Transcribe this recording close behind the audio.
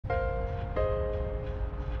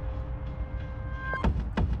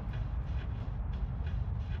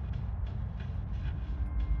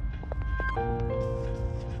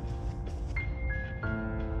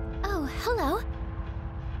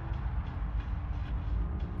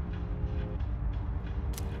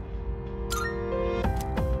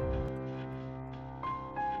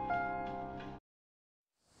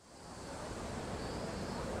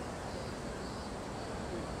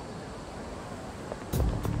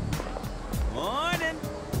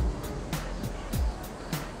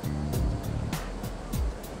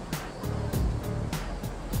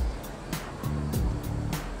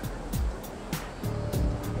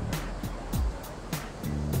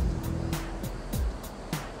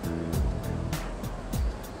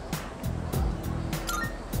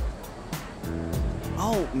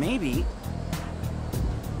Oh, maybe.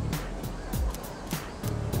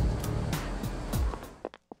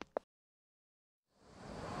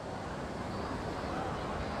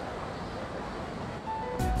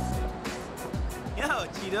 Yo,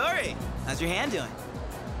 Chidori! How's your hand doing?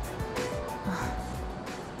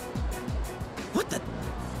 What the?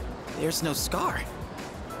 There's no scar.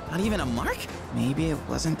 Not even a mark? Maybe it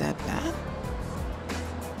wasn't that bad?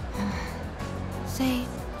 Say,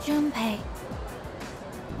 Junpei,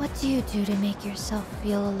 what do you do to make yourself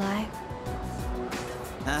feel alive?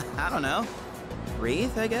 I don't know.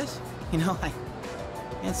 Breathe, I guess? You know, I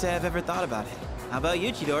can't say I've ever thought about it. How about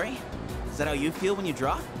you, Chidori? Is that how you feel when you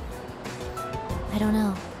draw? I don't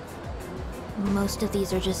know. Most of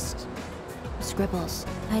these are just scribbles.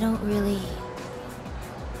 I don't really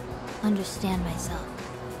understand myself.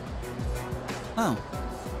 Oh.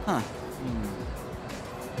 Huh.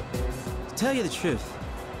 To tell you the truth,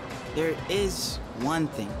 there is one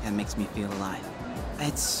thing that makes me feel alive.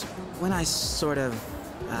 It's when I sort of,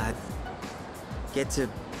 get to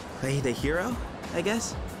play the hero, I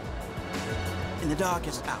guess? In the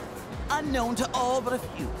darkest hour, unknown to all but a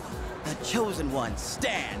few, the Chosen Ones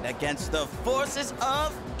stand against the forces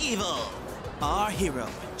of evil. Our hero,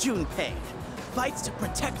 Junpei, fights to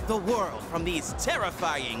protect the world from these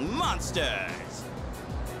terrifying monsters.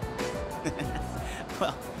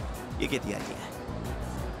 Well, you get the idea.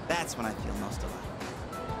 That's when I feel most alive.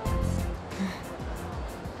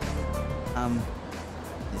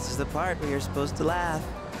 This is the part where you're supposed to laugh.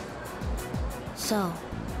 So,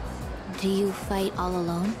 do you fight all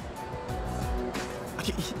alone?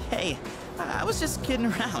 Hey, I was just kidding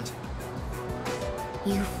around.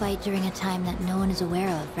 You fight during a time that no one is aware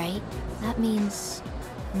of, right? That means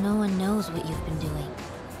no one knows what you've been doing.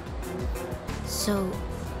 So,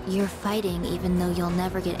 you're fighting even though you'll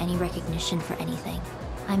never get any recognition for anything.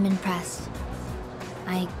 I'm impressed.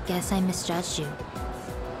 I guess I misjudged you.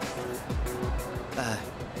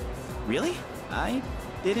 Really? I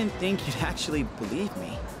didn't think you'd actually believe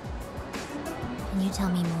me. Can you tell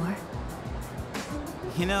me more?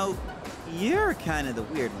 You know, you're kind of the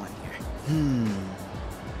weird one here.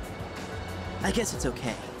 I guess it's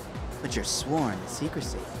okay, but you're sworn to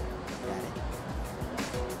secrecy. Got it?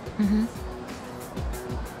 Mm-hmm.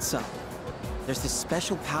 So, there's this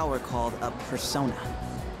special power called a persona.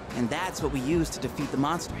 And that's what we use to defeat the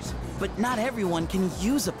monsters. But not everyone can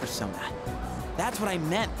use a persona. That's what I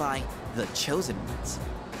meant by the Chosen Ones.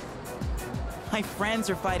 My friends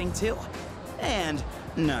are fighting too. And,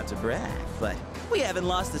 not to brag, but we haven't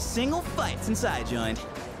lost a single fight since I joined.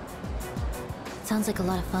 Sounds like a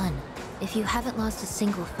lot of fun. If you haven't lost a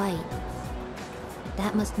single fight,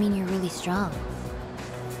 that must mean you're really strong.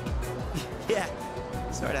 Yeah,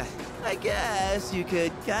 sorta. I guess you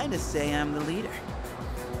could kinda say I'm the leader.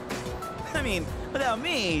 I mean, without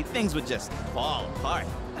me, things would just fall apart.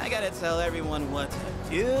 I gotta tell everyone what to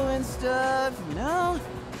do and stuff, you know?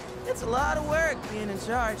 It's a lot of work being in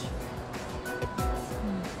charge.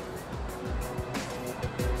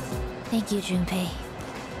 Thank you, Junpei.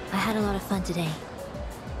 I had a lot of fun today.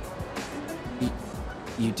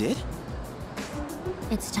 You did?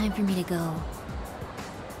 It's time for me to go.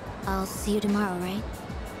 I'll see you tomorrow, right?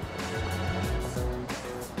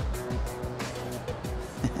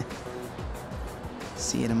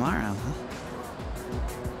 See you tomorrow, huh?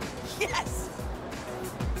 Yes!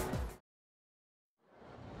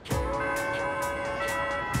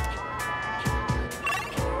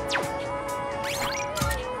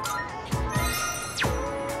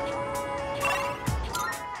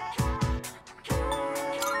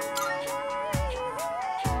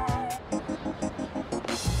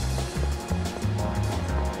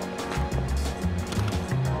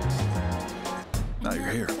 Now you're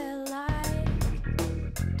here.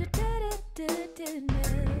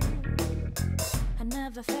 I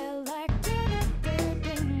never felt like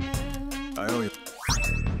I owe you.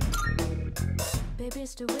 baby,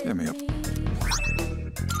 still with Hit me up.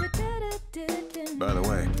 By the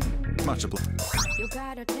way, much obliged. You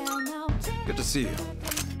gotta tell now. Good to see you.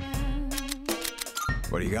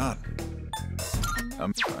 What do you got?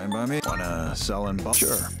 I'm fine by me. Wanna sell and buy?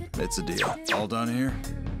 Sure, it's a deal. All done here?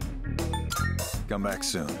 Come back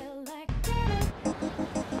soon.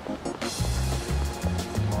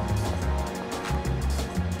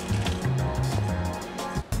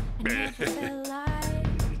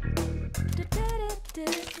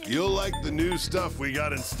 You'll like the new stuff we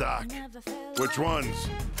got in stock. Which ones?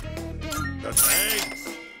 The tanks!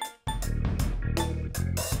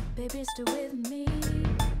 Baby, still with me.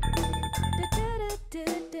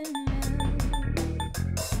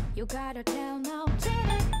 You gotta tell now.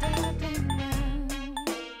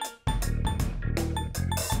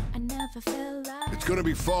 gonna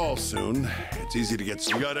be fall soon. It's easy to get.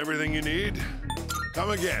 You got everything you need?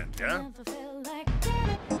 Come again, yeah? Never felt like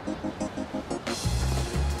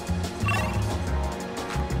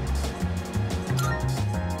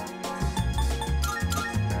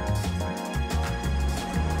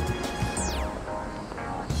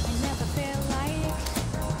I never felt like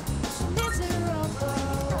miserable.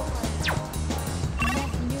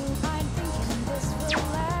 Never knew I'd thinking this will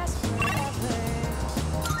last forever.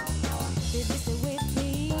 Baby, stay with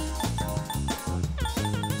me.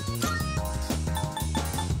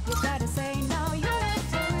 You gotta say now you're a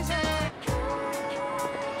loser.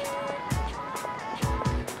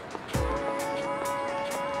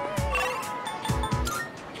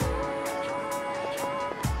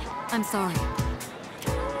 I'm sorry.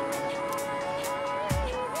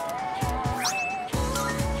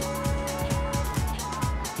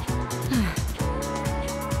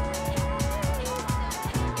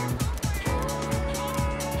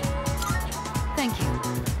 Thank you.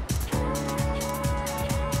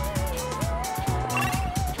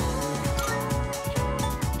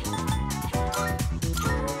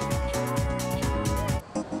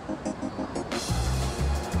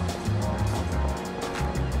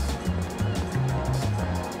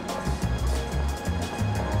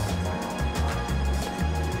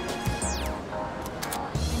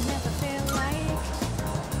 I never felt like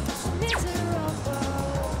miserable.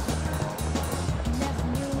 Never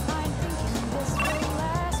knew I'd thinking this will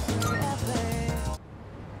last forever.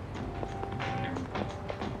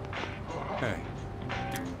 Hey.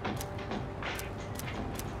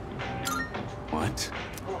 What?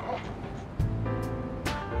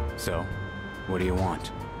 So, what do you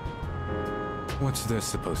want? What's this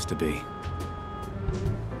supposed to be?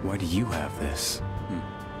 Why do you have this?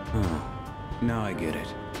 Oh, now I get it.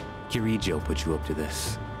 Kirijo put you up to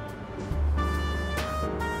this.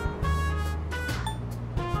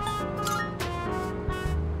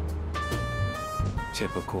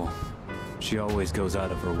 Typical. She always goes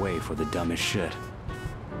out of her way for the dumbest shit.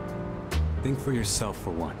 Think for yourself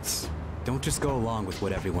for once. Don't just go along with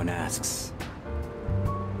what everyone asks.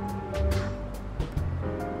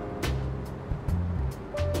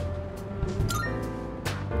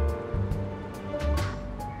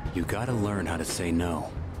 You gotta learn how to say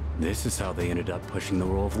no. This is how they ended up pushing the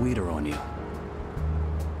role of leader on you.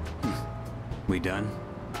 We done?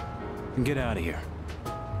 Get out of here.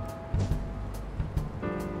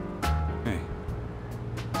 Hey.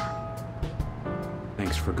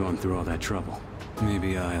 Thanks for going through all that trouble.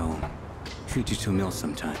 Maybe I'll treat you to a meal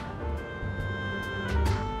sometime.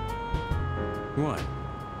 What?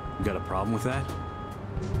 You got a problem with that?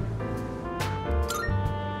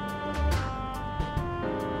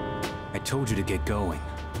 I told you to get going.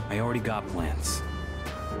 I already got plans.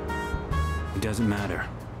 It doesn't matter.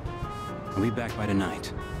 I'll be back by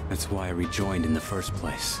tonight. That's why I rejoined in the first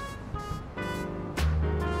place.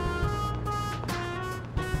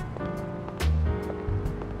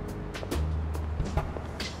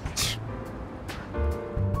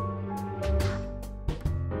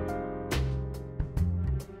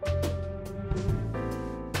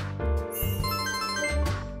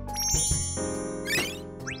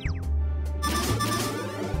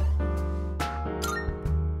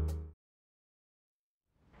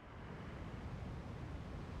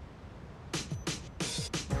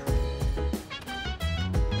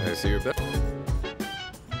 I see your bet.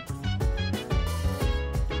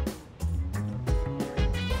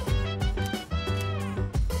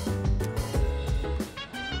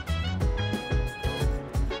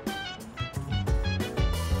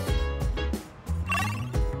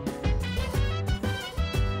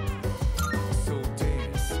 So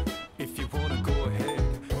dance, if you wanna go ahead.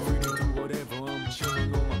 Free to do whatever, I'm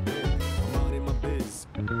chilling on my bed. I'm out in my biz.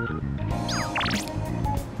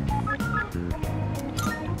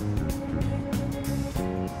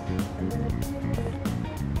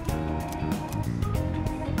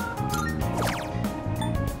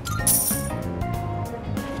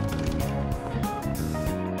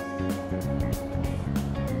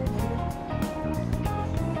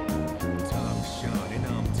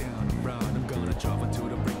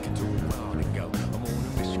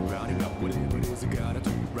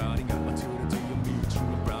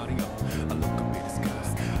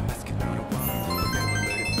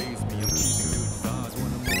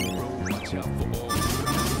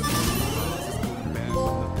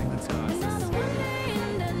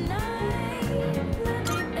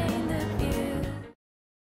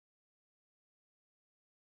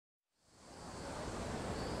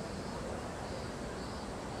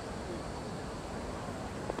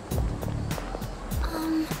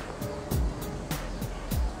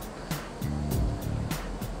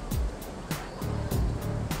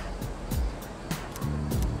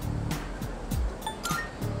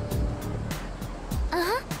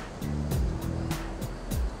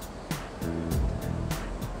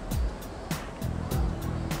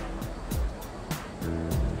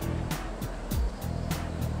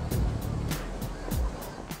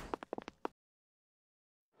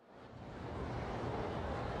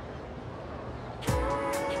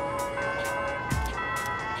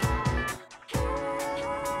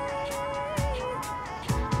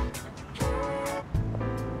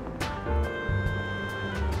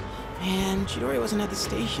 And Chidori wasn't at the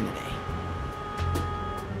station today.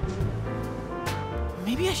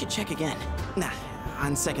 Maybe I should check again. Nah,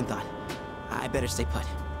 on second thought, I better stay put.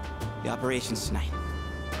 The operation's tonight.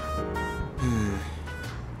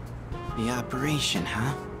 The operation,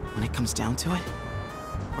 huh? When it comes down to it,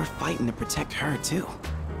 we're fighting to protect her, too.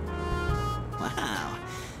 Wow.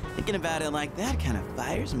 Thinking about it like that kind of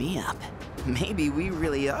fires me up. Maybe we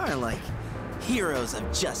really are, like, heroes of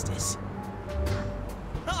justice.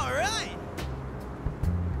 All right!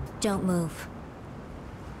 Don't move.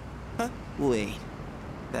 Huh? Wait.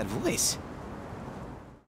 That voice.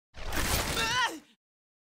 Ah!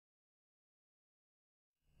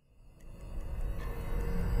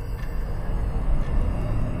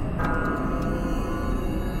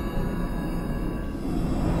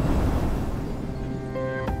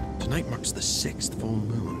 Tonight marks the 6th full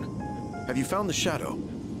moon. Have you found the shadow?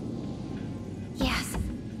 Yes.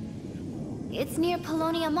 It's near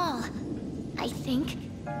Polonia Mall, I think.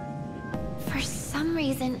 For some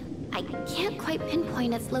reason, I can't quite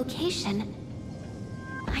pinpoint its location.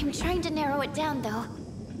 I'm trying to narrow it down, though.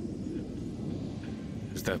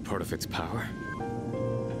 Is that part of its power?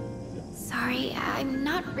 Sorry, I'm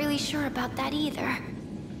not really sure about that either.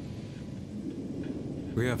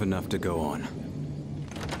 We have enough to go on.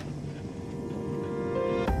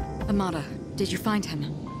 Amada, did you find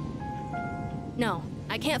him? No,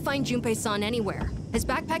 I can't find Junpei-san anywhere. His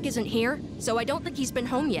backpack isn't here, so I don't think he's been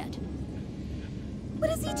home yet. What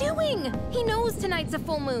is he doing? He knows tonight's a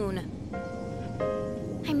full moon.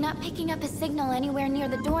 I'm not picking up a signal anywhere near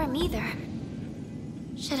the dorm either.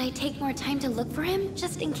 Should I take more time to look for him,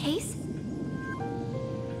 just in case?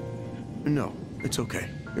 No, it's okay.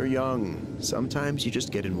 You're young. Sometimes you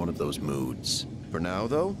just get in one of those moods. For now,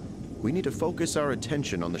 though, we need to focus our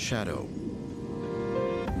attention on the shadow.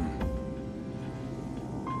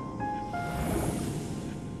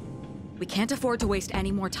 We can't afford to waste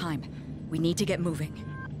any more time. We need to get moving.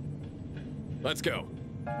 Let's go.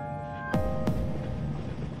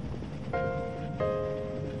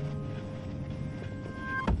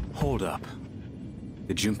 Hold up.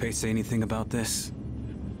 Did Junpei say anything about this?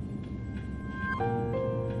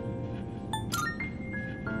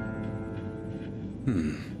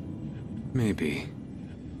 Maybe.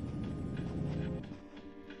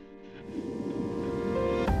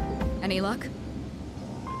 Any luck?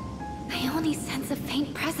 I only sense a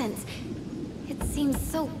faint presence. It seems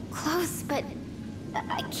so close, but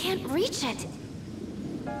I can't reach it.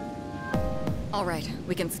 All right,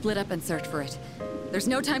 we can split up and search for it. There's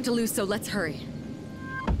no time to lose, so let's hurry.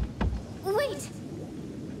 Wait!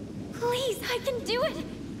 Please, I can do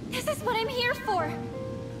it! This is what I'm here for!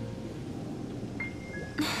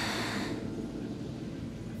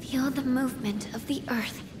 Feel the movement of the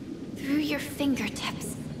earth through your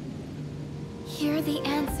fingertips. Hear the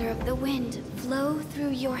answer of the wind flow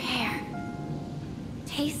through your hair.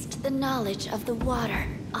 Taste the knowledge of the water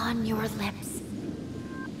on your lips.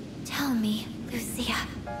 Tell me, Lucia,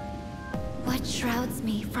 what shrouds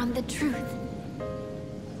me from the truth?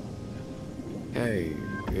 Hey,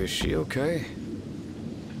 is she okay?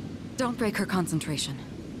 Don't break her concentration.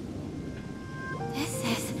 This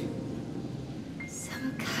is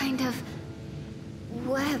some kind of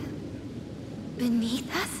web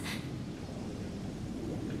beneath us?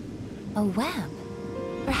 A web?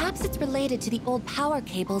 Perhaps it's related to the old power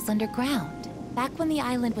cables underground. Back when the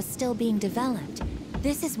island was still being developed,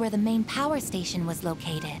 this is where the main power station was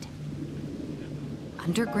located.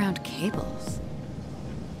 Underground cables?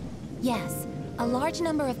 Yes, a large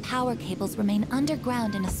number of power cables remain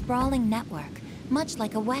underground in a sprawling network, much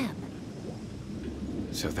like a web.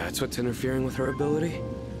 So that's what's interfering with her ability?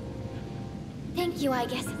 Thank you, I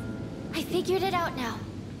guess. I figured it out now.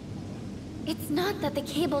 It's not that the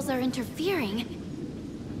cables are interfering.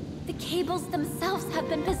 The cables themselves have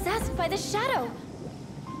been possessed by the shadow.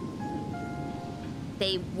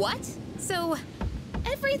 They what? So,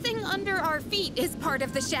 everything under our feet is part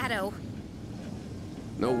of the shadow.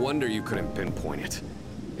 No wonder you couldn't pinpoint it.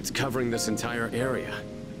 It's covering this entire area.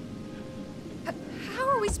 How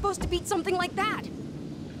are we supposed to beat something like that?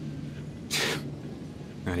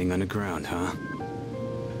 Hiding underground, huh?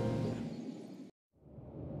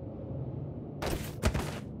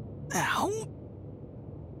 Ow!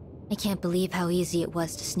 I can't believe how easy it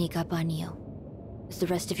was to sneak up on you. Is the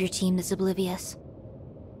rest of your team this oblivious?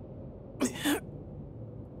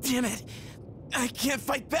 Damn it! I can't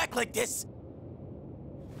fight back like this!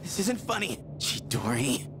 This isn't funny,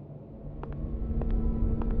 Chidori.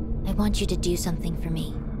 I want you to do something for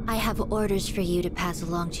me. I have orders for you to pass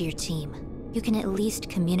along to your team. You can at least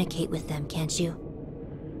communicate with them, can't you?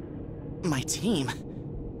 My team?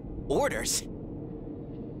 Orders?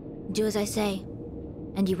 Do as I say,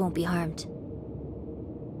 and you won't be harmed.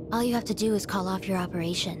 All you have to do is call off your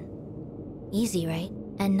operation. Easy, right?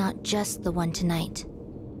 And not just the one tonight.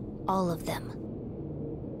 All of them.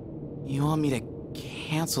 You want me to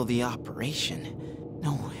cancel the operation?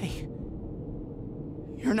 No way.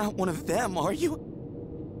 You're not one of them, are you?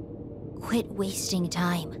 Quit wasting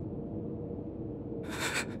time.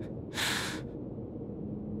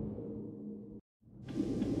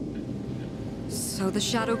 So the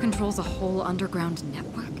Shadow controls a whole underground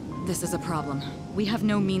network? This is a problem. We have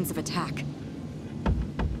no means of attack.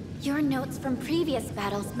 Your notes from previous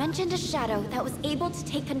battles mentioned a Shadow that was able to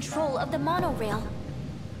take control of the monorail.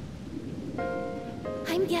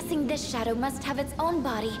 I'm guessing this Shadow must have its own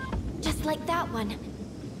body, just like that one.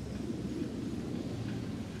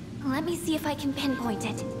 Let me see if I can pinpoint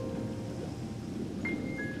it.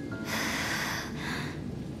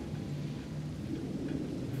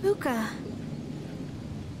 Fuka.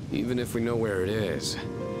 Even if we know where it is,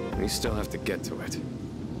 we still have to get to it.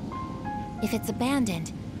 If it's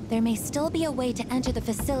abandoned, there may still be a way to enter the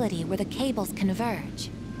facility where the cables converge.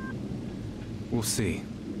 We'll see.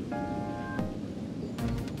 I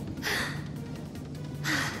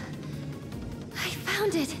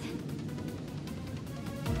found it.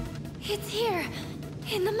 It's here,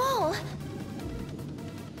 in the mall.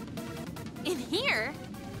 In here?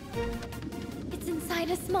 It's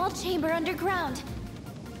inside a small chamber underground.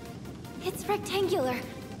 It's rectangular,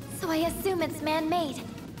 so I assume it's man-made.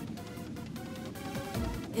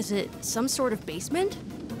 Is it some sort of basement?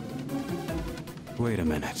 Wait a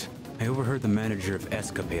minute. I overheard the manager of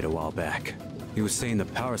Escapade a while back. He was saying the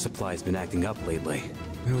power supply's been acting up lately.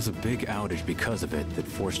 There was a big outage because of it that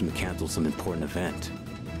forced him to cancel some important event.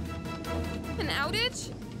 An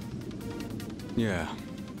outage? Yeah.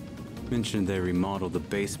 Mentioned they remodeled the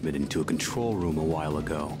basement into a control room a while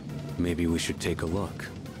ago. Maybe we should take a look.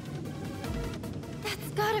 That's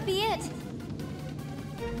gotta be it.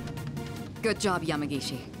 Good job,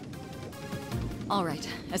 Yamagishi. All right,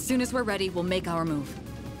 as soon as we're ready, we'll make our move.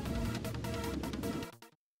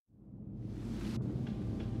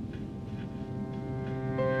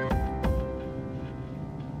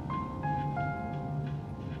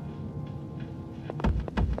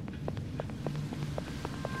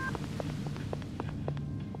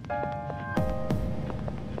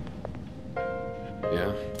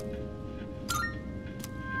 Yeah?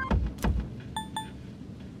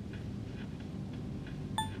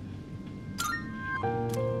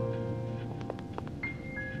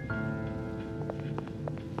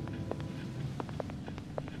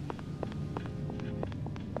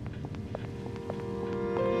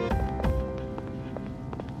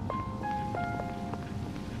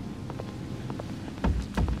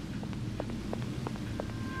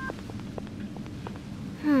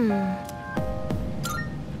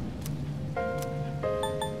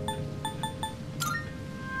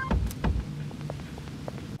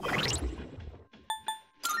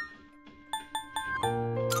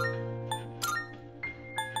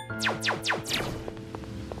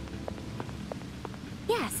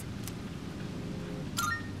 Yes.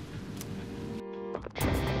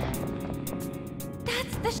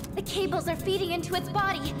 That's the cables are feeding into its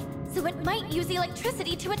body, so it might use the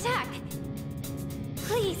electricity to attack.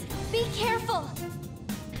 Please, be careful.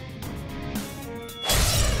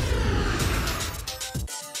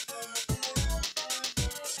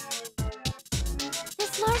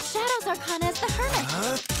 This large Shadows Arcana is the Hermit.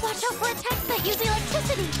 Watch out for attacks that use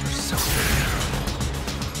electricity.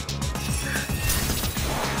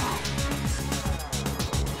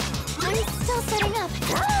 I'm still setting up.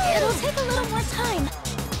 It'll take a little more time.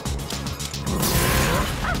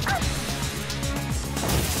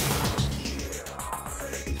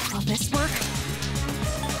 Will this work?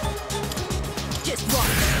 Just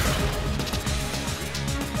watch.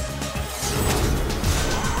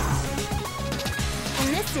 In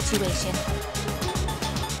this situation,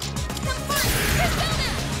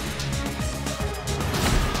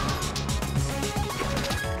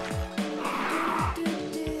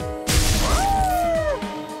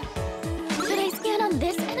 should I scan on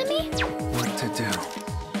this enemy? What to do?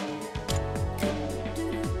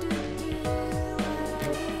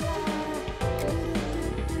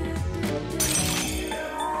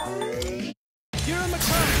 You're in the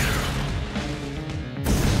crowd.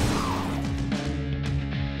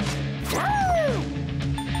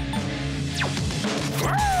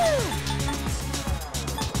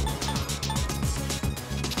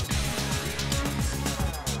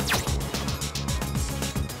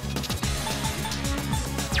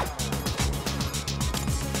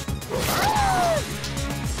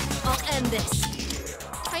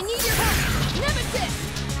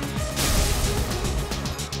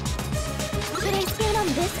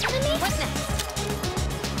 this enemy? What next?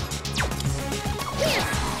 Here!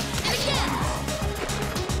 And again!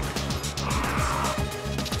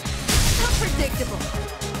 How predictable.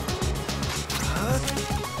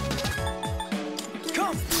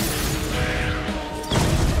 Come!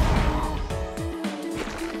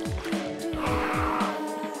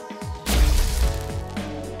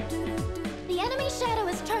 The enemy shadow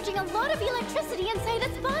is charging a lot of electricity inside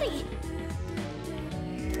its body.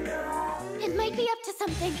 It might be up to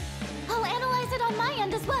something. I'll analyze it on my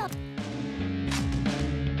end as well.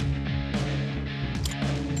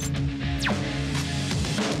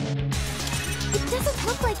 It doesn't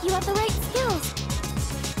look like you have the right skills.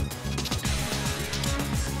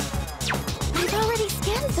 I've already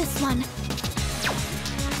scanned this one.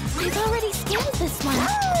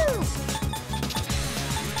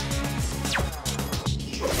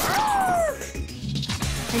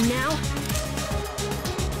 And now?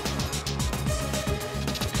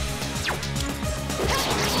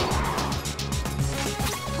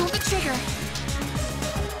 Pull the trigger.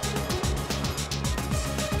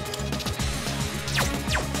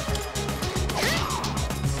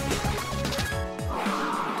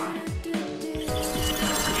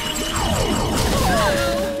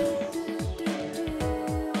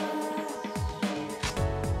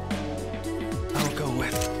 I'll go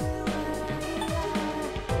with.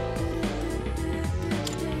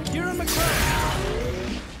 You're in McCrae!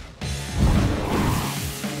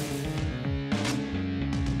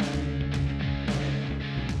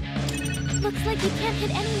 Looks like you can't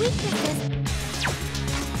hit any weaknesses.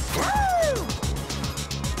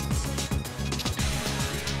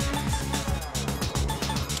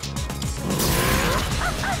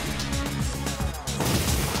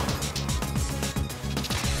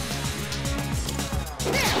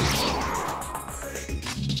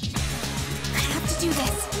 I have to do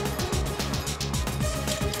this.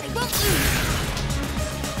 I won't lose.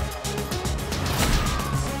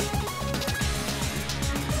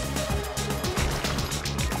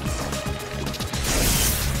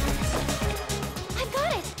 I've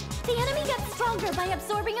got it! The enemy gets stronger by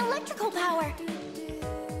absorbing electrical power.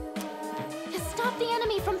 To stop the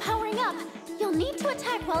enemy from powering up, you'll need to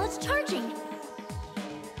attack while it's charging.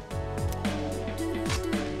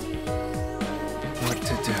 What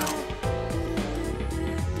to do?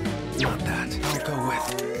 Not that. I'll go with.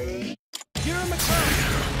 You're in McCrae!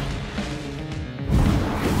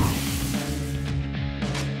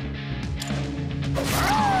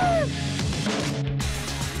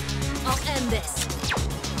 I'll end this.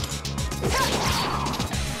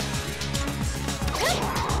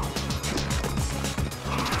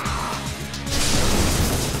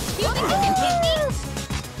 You think you can hit me?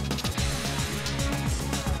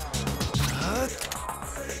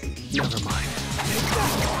 Never mind.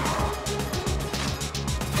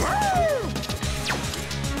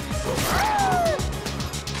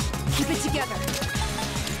 Keep it together.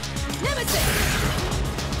 Nemesis!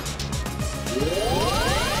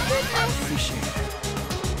 Appreciate it.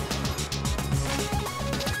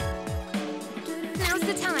 Now's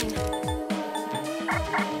the time.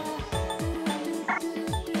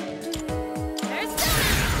 There's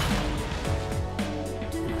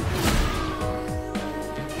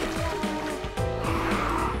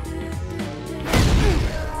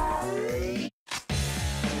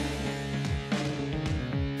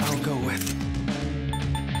I'll go with.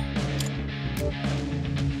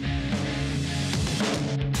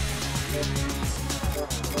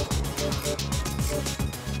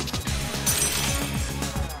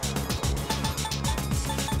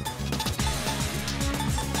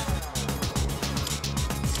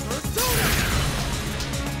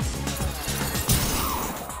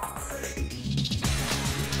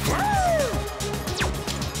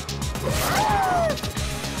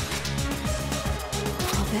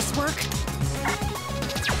 Will this work?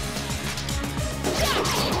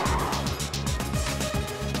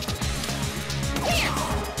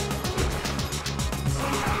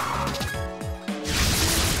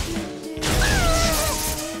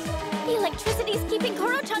 The electricity's keeping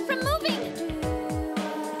Koro-chan from moving!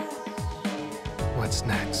 What's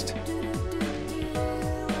next?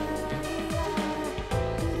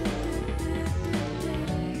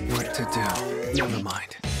 What to do? Never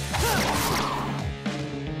mind.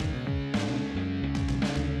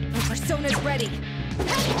 My persona's ready.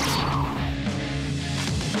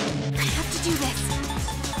 I have to do this.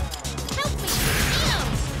 Help me!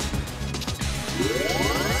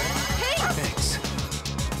 Hey! Thanks.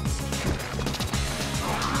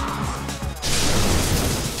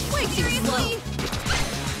 Wait, seriously?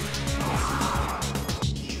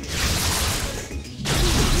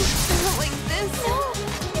 Like this? No!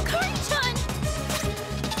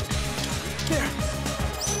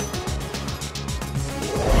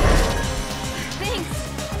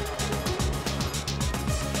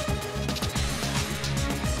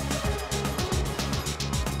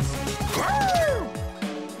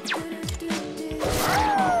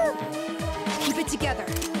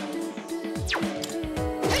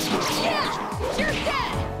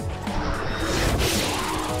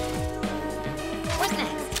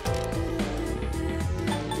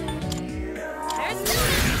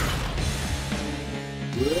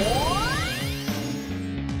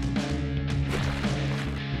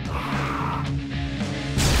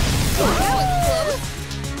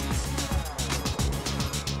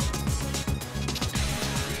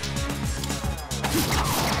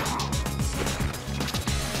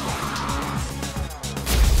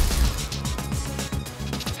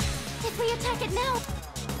 If we attack it now...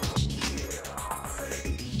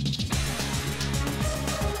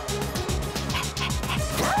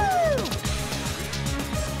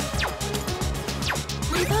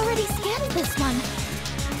 I've already scanned this one.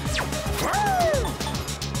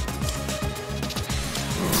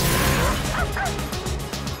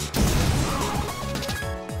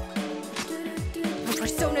 My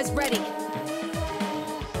persona's ready.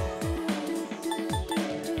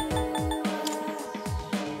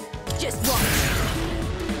 Just watch.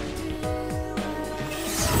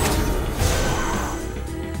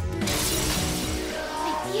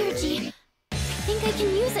 My Theurgy. I think I can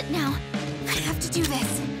use it now. I have to do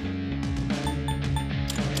this.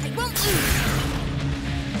 I won't lose.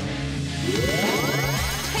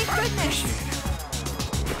 Thank goodness.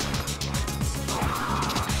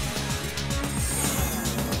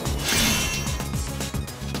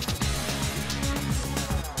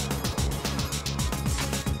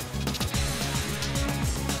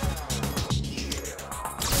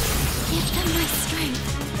 Give them my strength.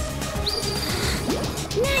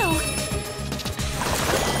 Now!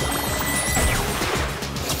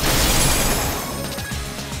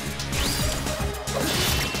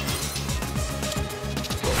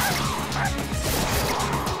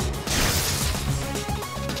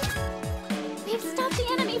 We've stopped the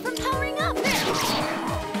enemy from powering up!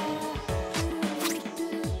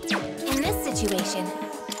 In this situation...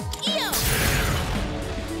 EO!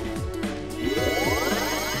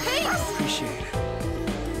 Appreciate it.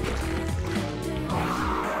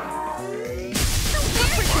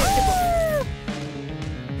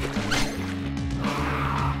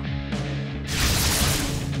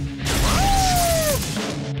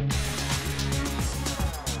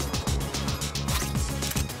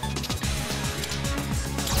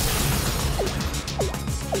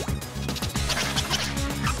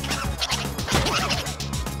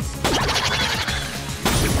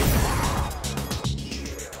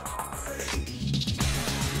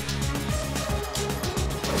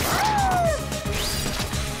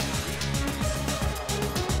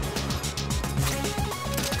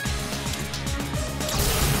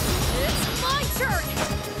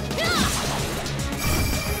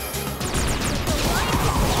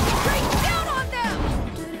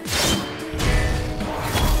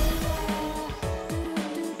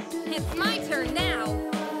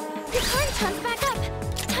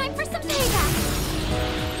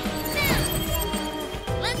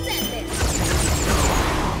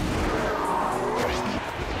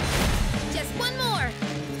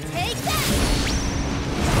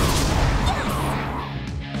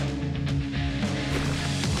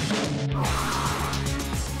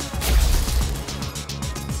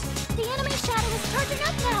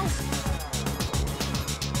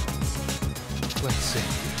 Let's see.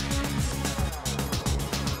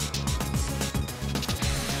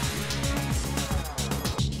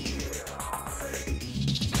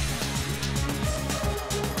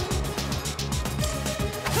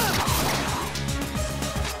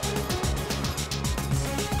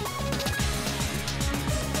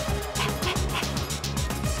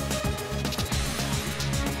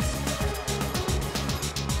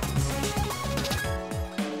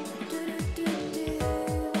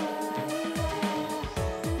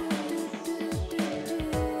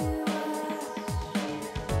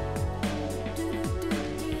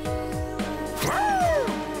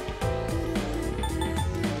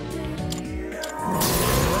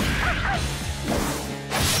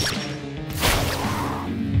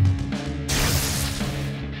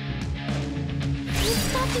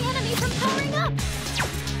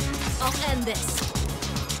 End this.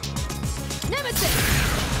 Nemesis!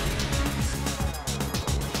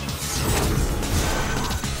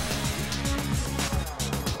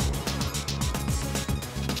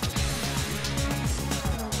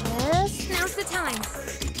 Yes, now's the time.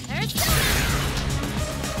 There's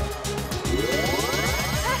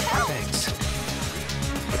Thanks.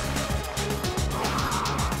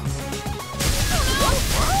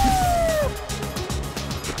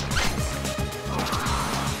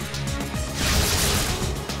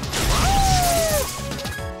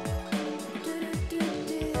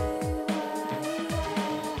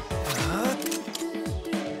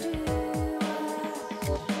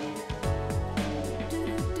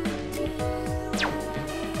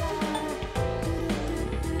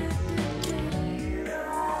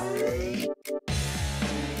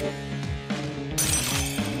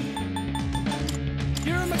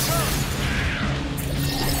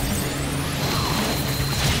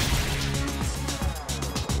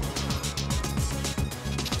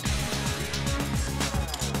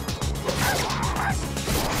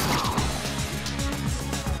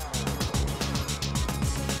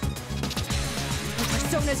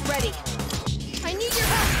 Persona's ready. I need your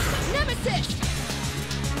help! Nemesis!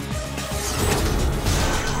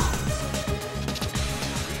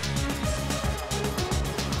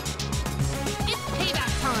 It's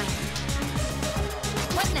payback time.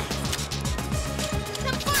 What next?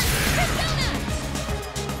 Come on, Persona!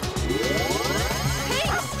 Hey!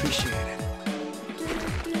 Appreciate it.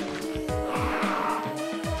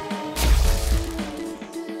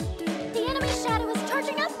 The enemy shadow is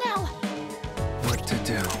charging up now! What to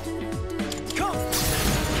do? Go!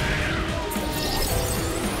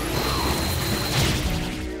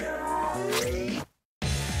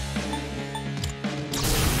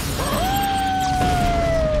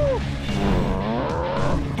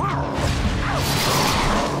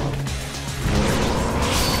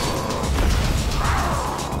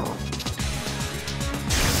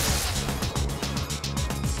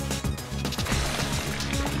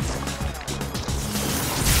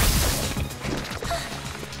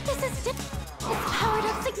 It's powered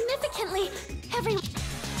up significantly!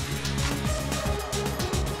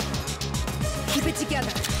 Keep it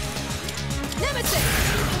together. Nemesis!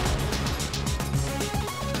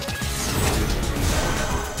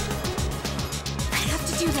 I have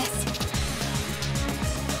to do this!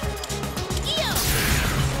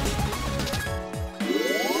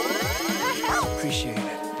 Appreciate it.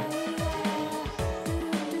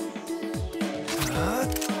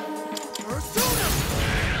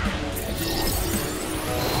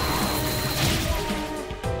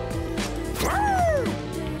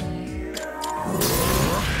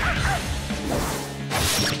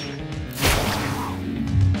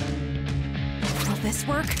 Will this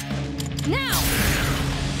work? Now!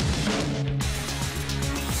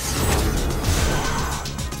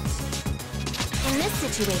 In this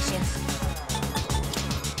situation,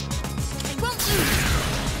 I won't lose!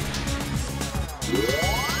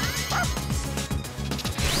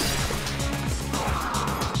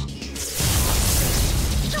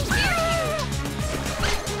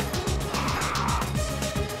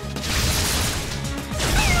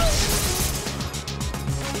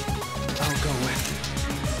 I'll go with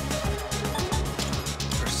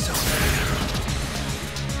Persona.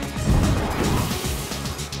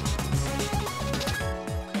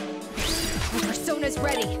 Persona's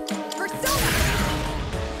ready. Persona!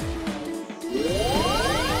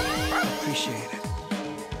 Appreciate it.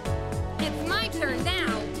 It's my turn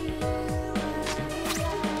now!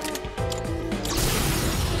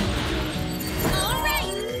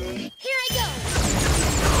 Alright! Here I go!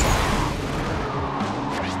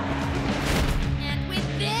 And with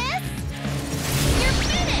this, you're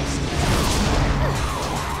finished!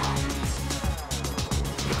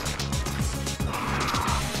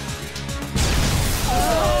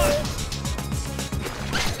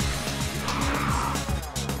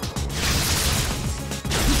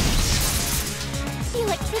 the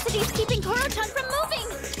electricity's keeping Korotan from moving!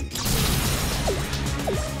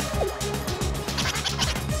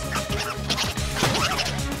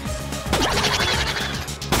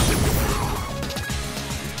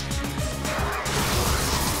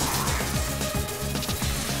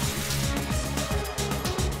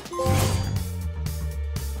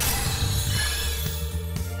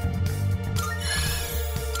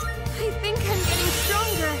 I think I'm getting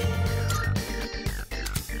stronger.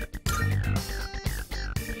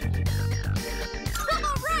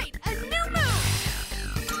 Alright! A new move!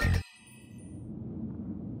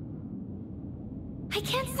 I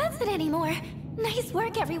can't sense it anymore. Nice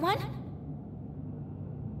work, everyone.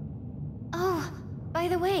 Oh, by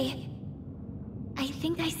the way, I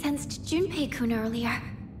think I sensed Junpei-kun earlier.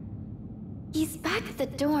 He's back at the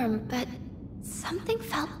dorm, but something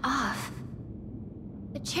felt off.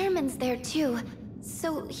 The chairman's there too,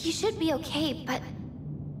 so he should be okay, but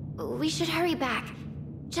we should hurry back,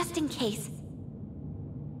 just in case.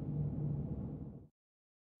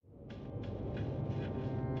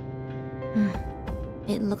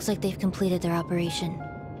 It looks like they've completed their operation.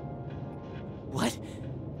 What?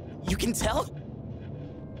 You can tell?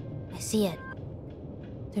 I see it.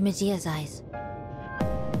 Through Medea's eyes.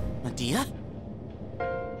 Medea?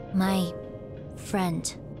 My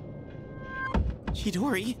friend.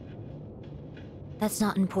 Chidori? That's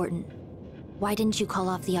not important. Why didn't you call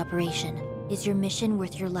off the operation? Is your mission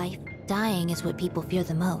worth your life? Dying is what people fear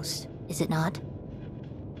the most, is it not?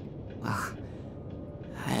 Well,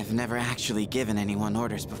 I've never actually given anyone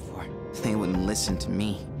orders before. They wouldn't listen to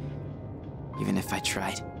me. Even if I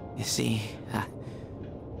tried. You see,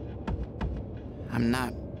 I'm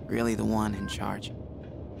not really the one in charge.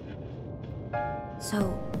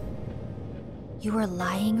 So, you were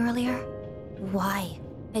lying earlier? Why?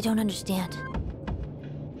 I don't understand.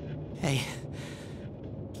 Hey,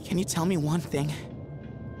 Can you tell me one thing?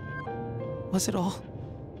 Was it all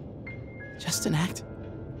just an act?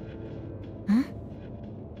 Hmm?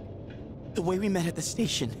 The way we met at the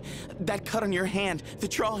station, that cut on your hand, the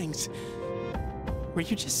drawings. Were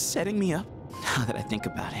you just setting me up? Now that I think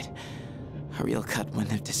about it, a real cut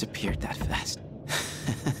wouldn't have disappeared that fast.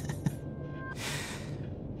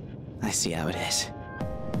 I see how it is.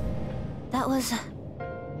 That was...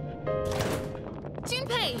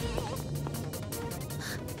 Junpei!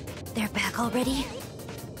 They're back already?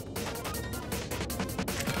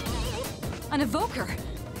 An evoker?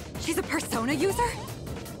 She's a persona user?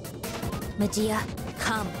 Medea,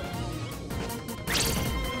 come.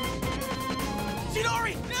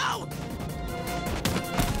 Chidori, no!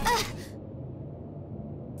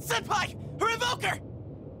 Senpai! Her evoker!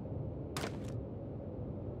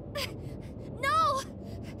 No!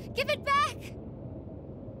 Give it back!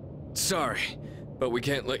 Sorry, but we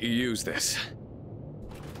can't let you use this.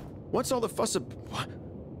 What's all the fuss ab...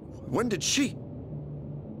 When did she...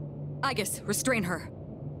 Aegis, restrain her.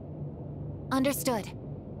 Understood.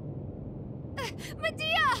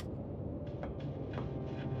 Medea!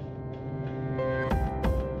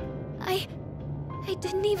 I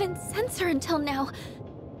didn't even sense her until now.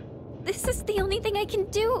 This is the only thing I can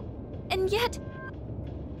do, and yet...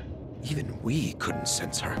 Even we couldn't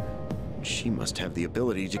sense her. She must have the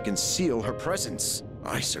ability to conceal her presence.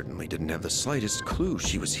 I certainly didn't have the slightest clue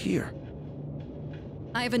she was here.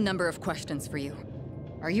 I have a number of questions for you.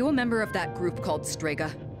 Are you a member of that group called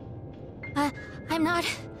Strega? I'm not...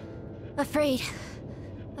 afraid...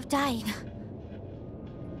 of dying.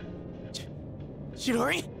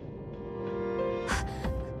 Chidori?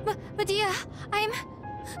 Medea, I'm...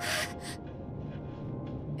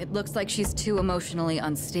 It looks like she's too emotionally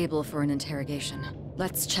unstable for an interrogation.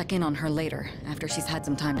 Let's check in on her later, after she's had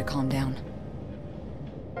some time to calm down.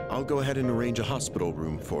 I'll go ahead and arrange a hospital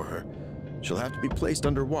room for her. She'll have to be placed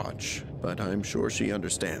under watch, but I'm sure she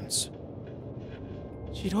understands.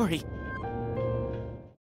 Chidori.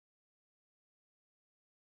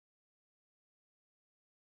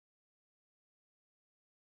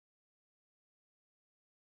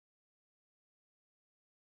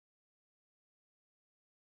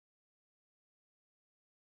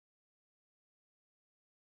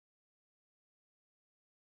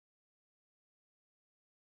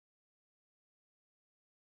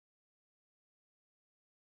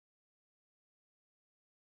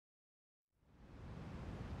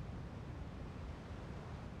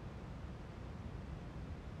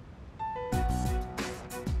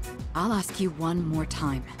 I'll ask you one more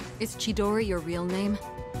time. Is Chidori your real name?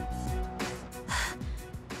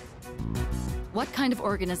 What kind of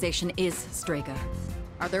organization is Strega?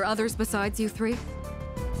 Are there others besides you three?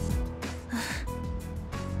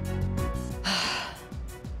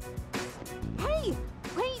 Hey!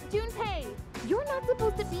 Wait, Junpei! You're not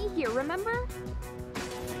supposed to be here, remember?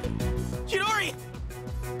 Chidori!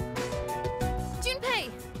 Junpei!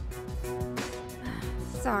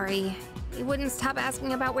 Sorry. He wouldn't stop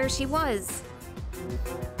asking about where she was.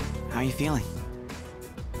 How are you feeling?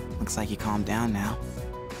 Looks like you calmed down now.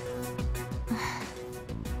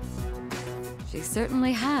 She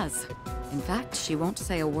certainly has. In fact, she won't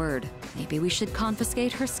say a word. Maybe we should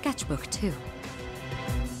confiscate her sketchbook, too.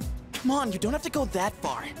 Come on, you don't have to go that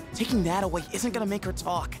far. Taking that away isn't gonna make her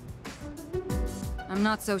talk. I'm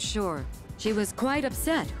not so sure. She was quite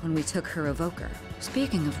upset when we took her evoker.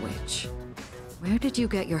 Speaking of which, where did you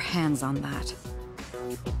get your hands on that?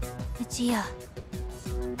 Medea.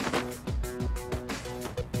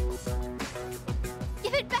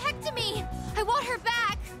 Give it back to me! I want her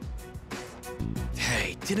back!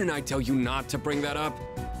 Hey, didn't I tell you not to bring that up?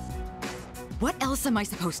 What else am I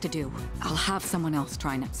supposed to do? I'll have someone else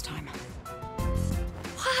try next time.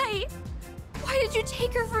 Why? Why did you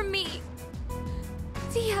take her from me?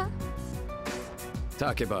 Medea.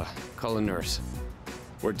 Takeba, call a nurse.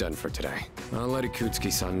 We're done for today. I'll let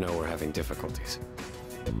Ikutsuki-san know we're having difficulties.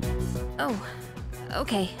 Oh,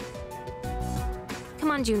 okay.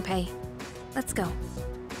 Come on, Junpei. Let's go.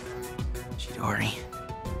 Chidori.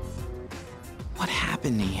 What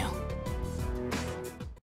happened to you?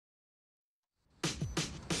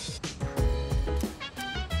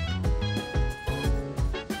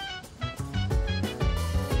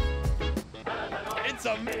 It's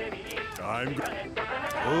a... I'm good.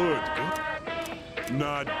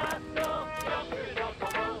 Not...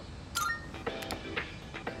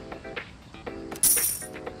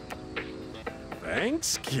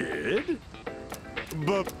 Thanks, kid.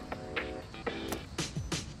 But...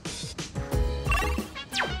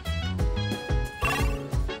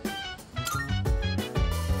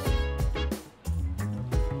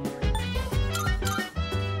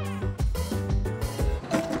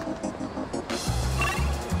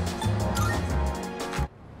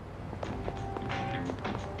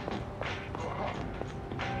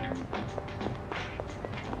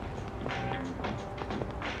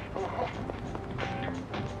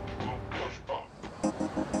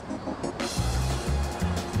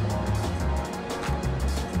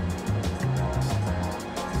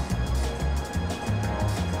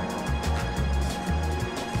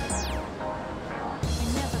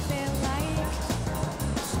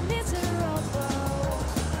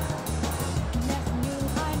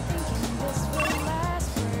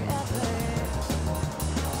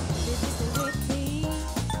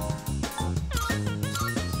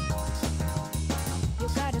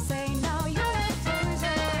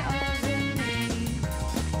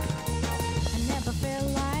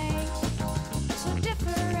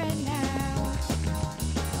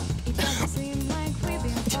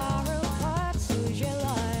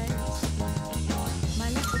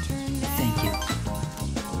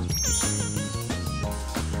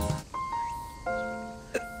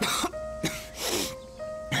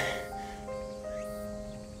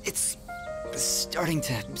 starting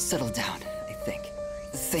to settle down, I think.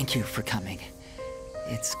 Thank you for coming.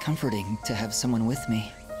 It's comforting to have someone with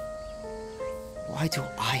me. Why do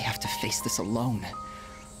I have to face this alone?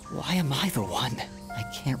 Why am I the one? I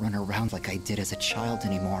can't run around like I did as a child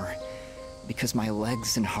anymore, because my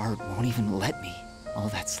legs and heart won't even let me. All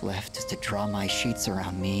that's left is to draw my sheets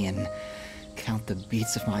around me and count the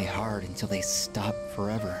beats of my heart until they stop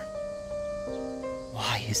forever.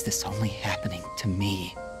 Why is this only happening to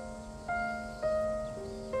me?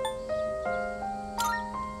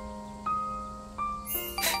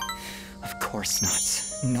 Of course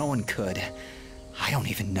not. No one could. I don't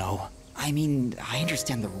even know. I mean, I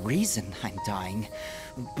understand the reason I'm dying,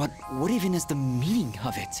 but what even is the meaning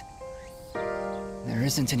of it? There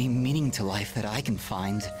isn't any meaning to life that I can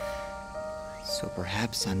find, so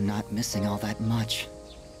perhaps I'm not missing all that much.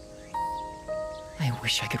 I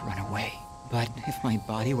wish I could run away, but if my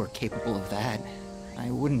body were capable of that,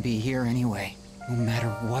 I wouldn't be here anyway. No matter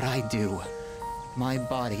what I do, my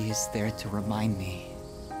body is there to remind me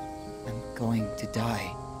I'm going to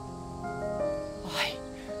die. Why?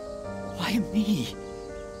 Why me?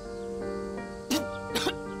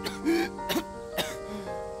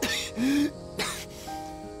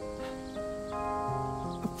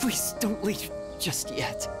 Please don't leave just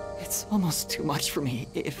yet. It's almost too much for me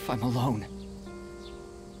if I'm alone.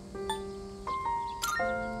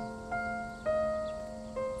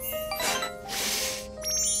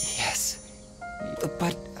 Yes,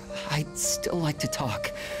 but I'd still like to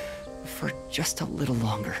talk for just a little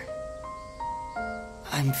longer.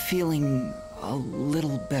 I'm feeling a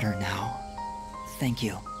little better now. Thank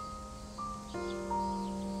you.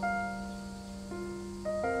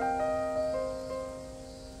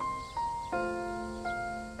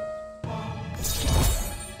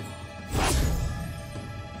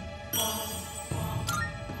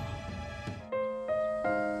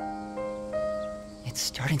 It's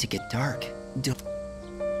starting to get dark.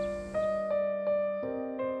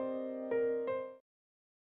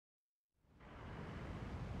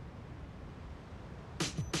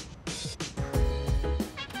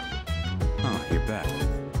 Oh, you're back.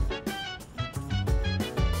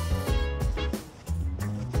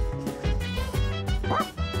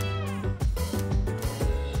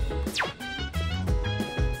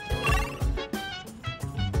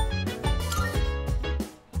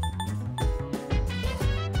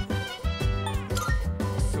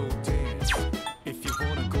 So dance. If you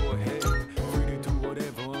wanna go ahead, free to do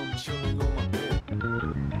whatever. I'm chilling on my bed.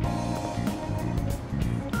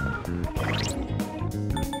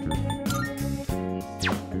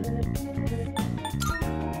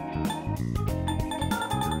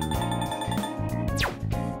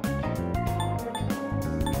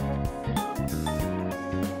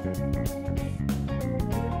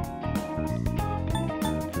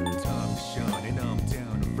 Time to shine and I'm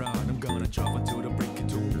down and round. I'm gonna drop until the break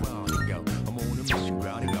into rounding out. I'm on a mission,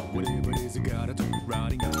 routing out whatever it is I gotta do.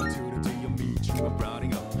 Routing out until the day I meet you. I'm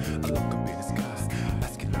routing out. I look up in the skies,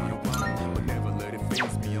 asking out a while, but never let it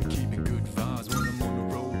faze me. I'm keeping good vibes when I'm on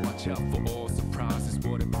the road. Watch out for all surprises.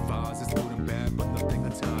 What it provides is good and bad, but nothing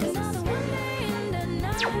entices.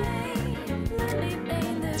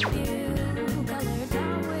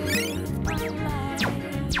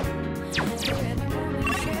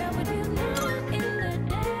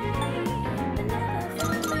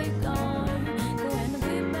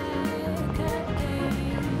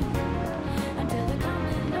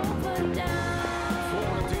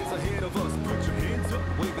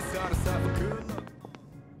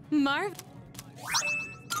 Marv?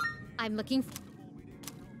 I'm looking for...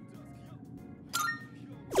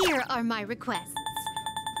 Here are my requests.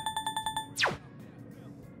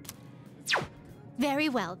 Very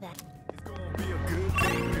well, then.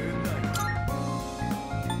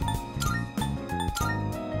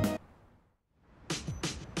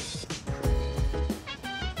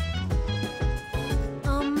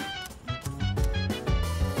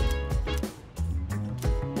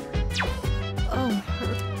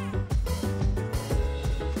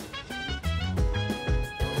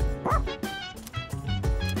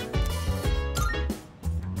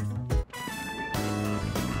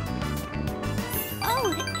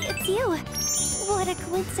 It's you. What a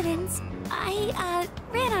coincidence. I,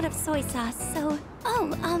 ran out of soy sauce, so...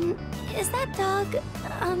 Oh, is that dog,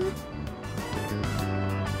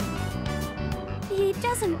 He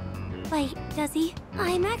doesn't bite, does he?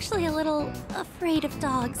 I'm actually a little afraid of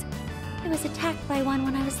dogs. I was attacked by one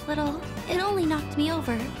when I was little. It only knocked me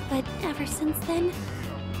over, but ever since then...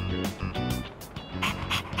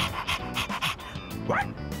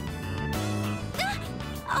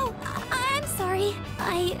 Oh, I'm sorry.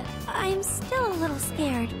 I'm still a little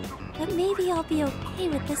scared, but maybe I'll be okay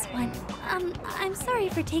with this one. I'm sorry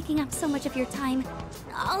for taking up so much of your time.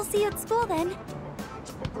 I'll see you at school then.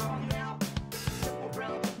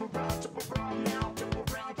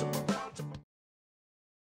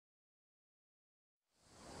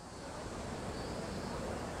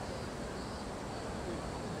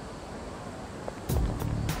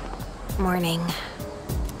 Morning.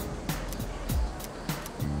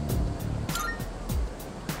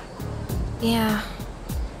 Yeah.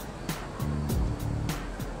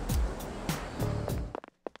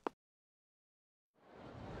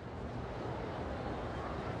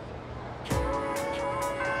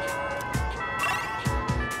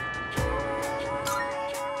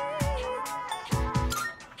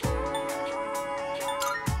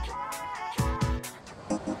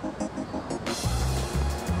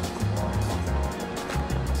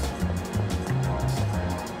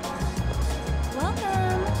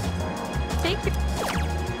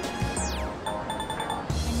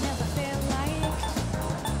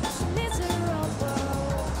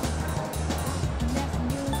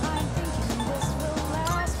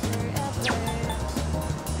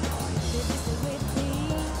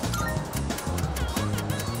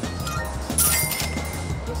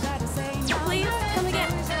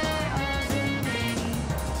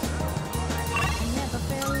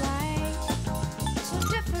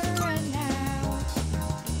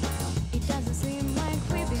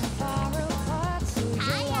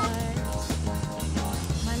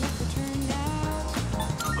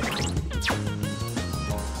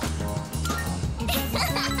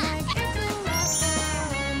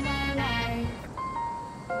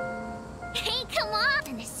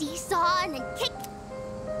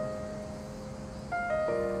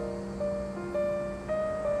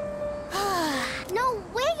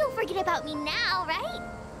 About me now, right?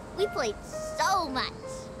 We played so much.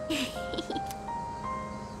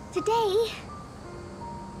 Today,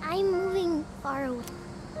 I'm moving far away.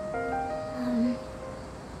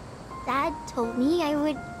 Dad told me I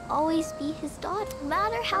would always be his daughter, no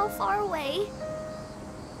matter how far away.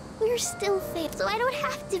 We're still family, so I don't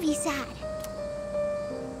have to be sad.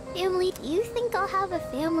 Family, do you think I'll have a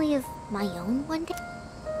family of my own one day?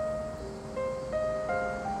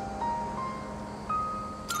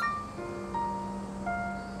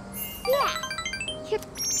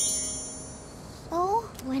 So,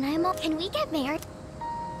 when I'm up, can we get married?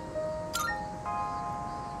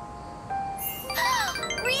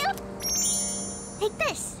 Real? Take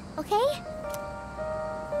this, okay?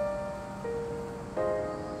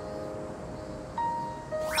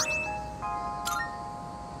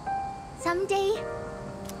 Someday...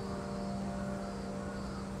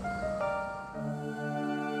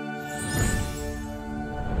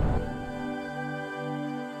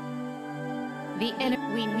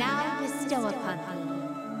 we now bestow upon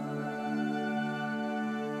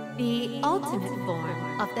thee the ultimate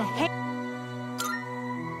form of the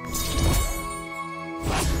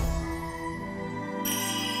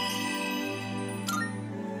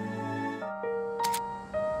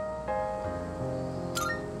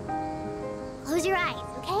Close your eyes,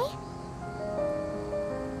 okay?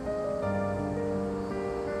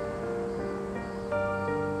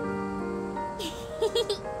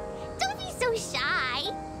 Don't be so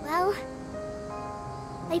shy. Well,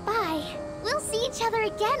 bye-bye. We'll see each other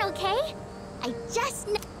again, okay? I just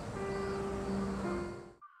know.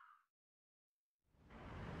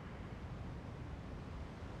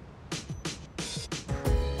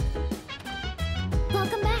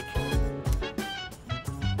 Welcome back.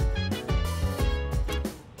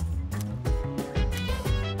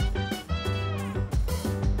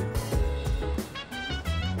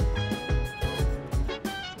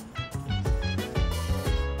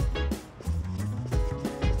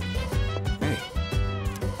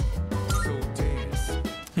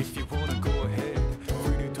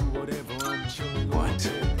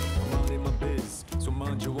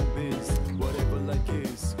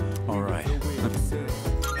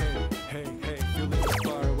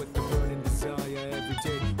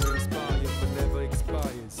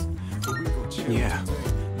 Yeah.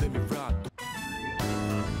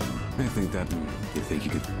 I think that... You think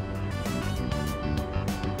you could...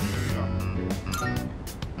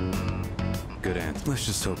 Good answer. Let's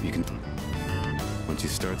just hope you can... Once you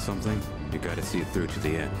start something, you gotta see it through to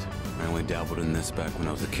the end. I only dabbled in this back when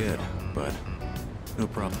I was a kid, but... No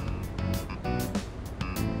problem.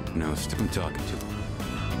 No, I'm talking to...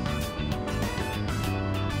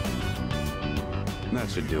 That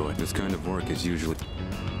should do it. This kind of work is usually...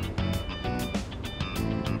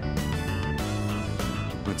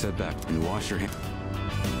 Let's head back and wash your hands.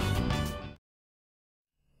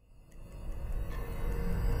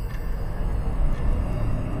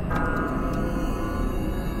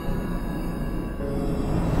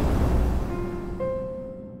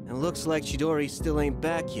 looks like Chidori still ain't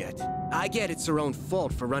back yet. I get it's her own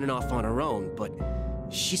fault for running off on her own, but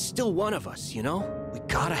she's still one of us, you know? We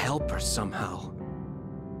gotta help her somehow.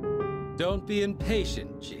 Don't be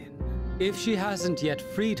impatient, Jin. If she hasn't yet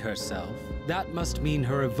freed herself, that must mean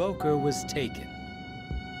her evoker was taken.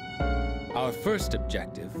 Our first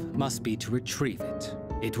objective must be to retrieve it.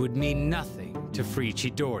 It would mean nothing to free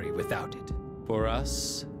Chidori without it. For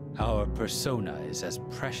us, our persona is as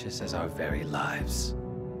precious as our very lives.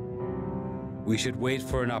 We should wait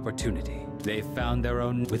for an opportunity. They've found their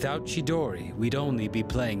own. Without Chidori, we'd only be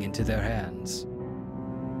playing into their hands.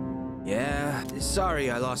 Yeah,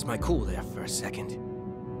 sorry I lost my cool there for a second.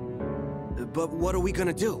 But what are we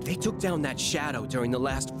gonna do? They took down that shadow during the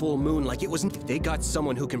last full moon like it wasn't. If they got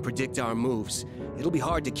someone who can predict our moves, it'll be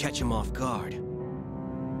hard to catch them off guard.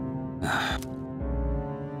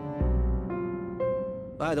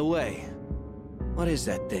 By the way, what is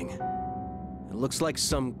that thing? It looks like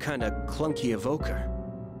some kind of clunky evoker.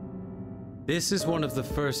 This is one of the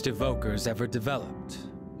first evokers ever developed.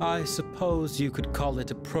 I suppose you could call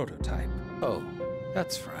it a prototype. Oh,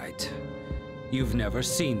 that's right. You've never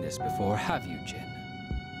seen this before, have you, Jin?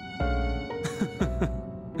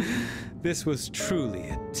 This was truly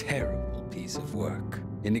a terrible piece of work.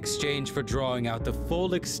 In exchange for drawing out the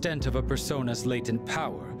full extent of a persona's latent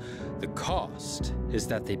power, the cost is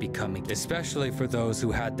that they become, especially for those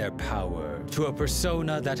who had their power, to a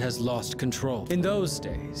persona that has lost control. In those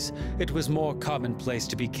days, it was more commonplace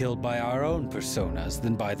to be killed by our own personas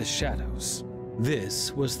than by the shadows.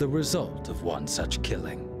 This was the result of one such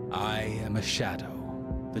killing. I am a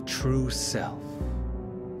shadow, the true self.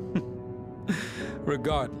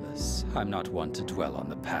 Regardless, I'm not one to dwell on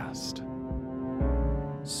the past.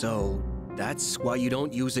 So, that's why you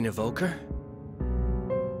don't use an evoker?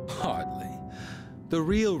 Hardly. The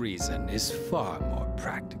real reason is far more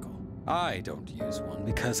practical. I don't use one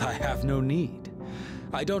because I have no need.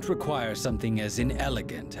 I don't require something as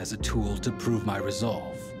inelegant as a tool to prove my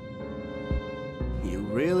resolve. You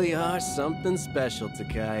really are something special,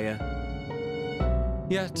 Takaya.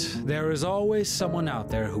 Yet, there is always someone out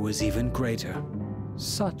there who is even greater.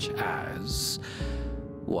 Such as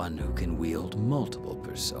one who can wield multiple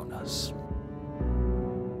personas.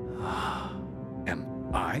 Am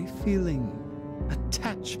I feeling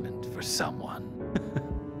attachment for someone?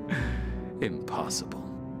 Impossible.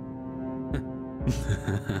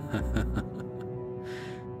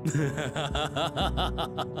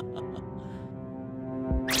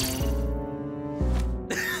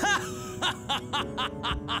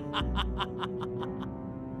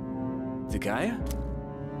 Takaya?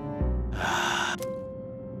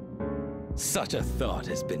 Such a thought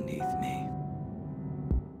is beneath me.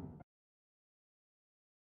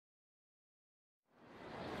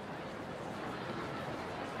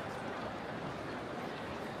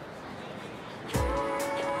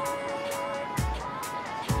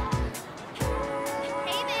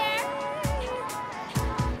 Hey there!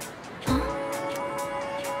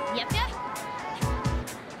 Yep.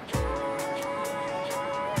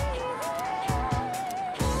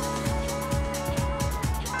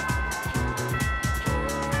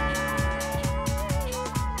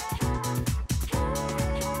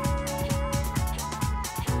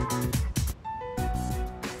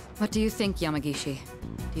 What do you think, Yamagishi?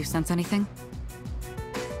 Do you sense anything?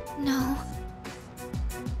 No.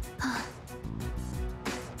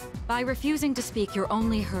 By refusing to speak, you're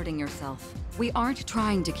only hurting yourself. We aren't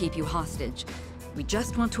trying to keep you hostage. We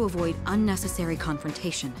just want to avoid unnecessary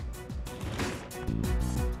confrontation.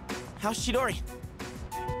 How's Chidori?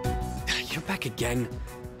 You're back again?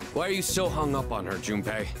 Why are you so hung up on her,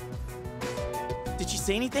 Junpei? Did she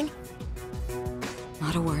say anything?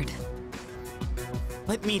 Not a word.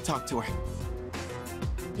 Let me talk to her.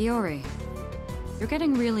 Iori, you're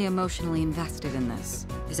getting really emotionally invested in this.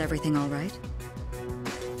 Is everything all right?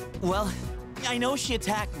 Well, I know she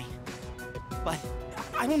attacked me, but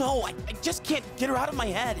I don't know. I just can't get her out of my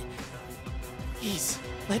head. Please,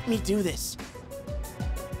 let me do this.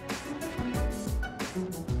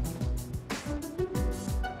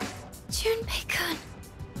 Junpei-kun.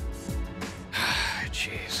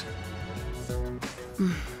 Jeez.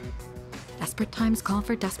 Desperate times call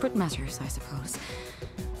for desperate measures, I suppose.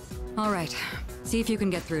 All right, see if you can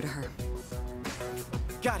get through to her.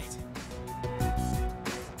 Got it.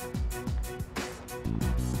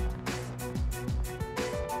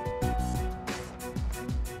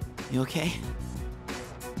 You okay?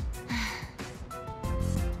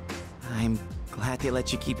 I'm glad they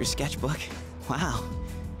let you keep your sketchbook. Wow,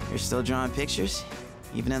 you're still drawing pictures?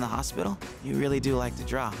 Even in the hospital? You really do like to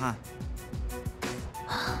draw, huh?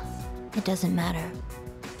 It doesn't matter.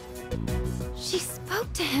 She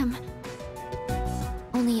spoke to him.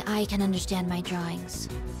 Only I can understand my drawings.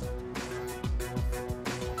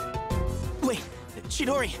 Wait,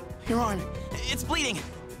 Chidori, your arm, it's bleeding.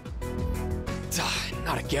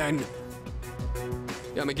 Not again.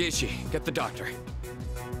 Yamagishi, get the doctor.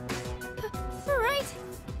 Right.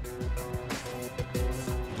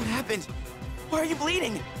 What happened? Why are you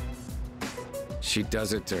bleeding? She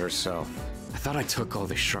does it to herself. I thought I took all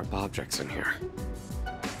the sharp objects in here.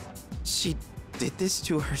 She did this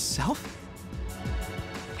to herself?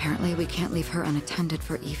 Apparently, we can't leave her unattended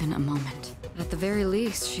for even a moment. At the very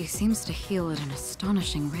least, she seems to heal at an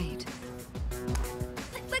astonishing rate.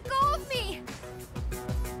 Let go of me!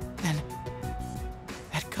 Then,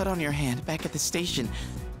 that cut on your hand back at the station,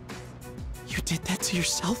 you did that to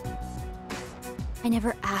yourself? I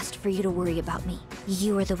never asked for you to worry about me.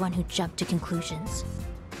 You are the one who jumped to conclusions.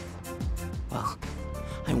 Well,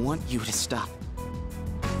 I want you to stop.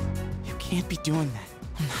 You can't be doing that.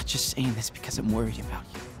 I'm not just saying this because I'm worried about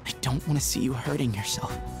you. I don't want to see you hurting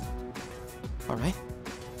yourself. All right?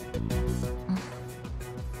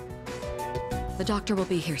 The doctor will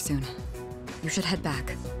be here soon. You should head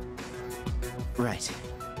back. Right.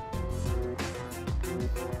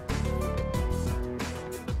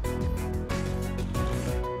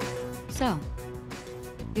 So,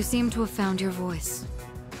 you seem to have found your voice.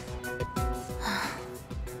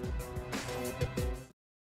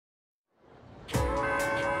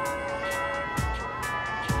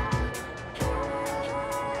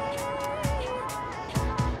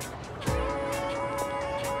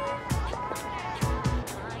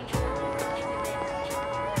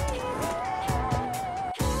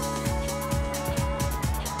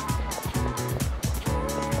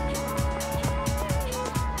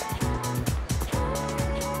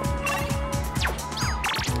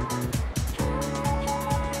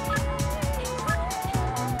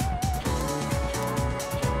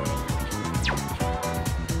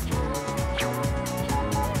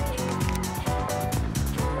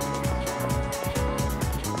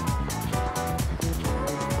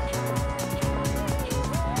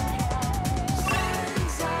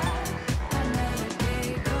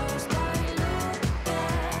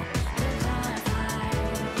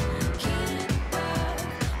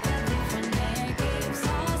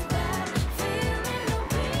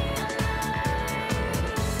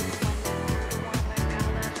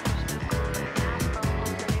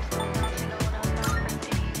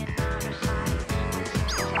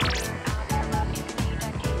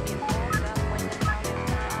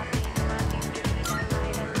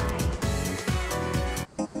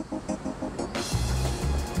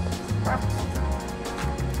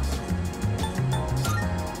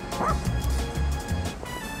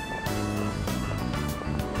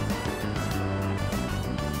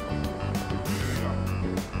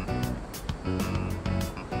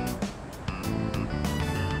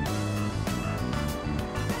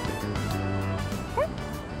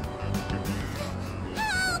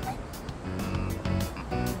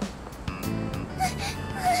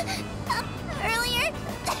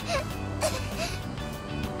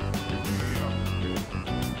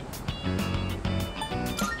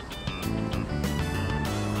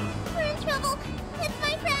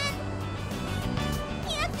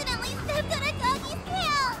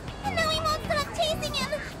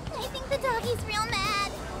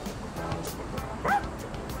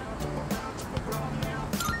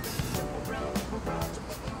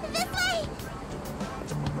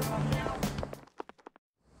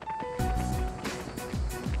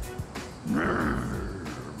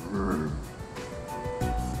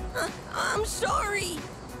 I'm sorry!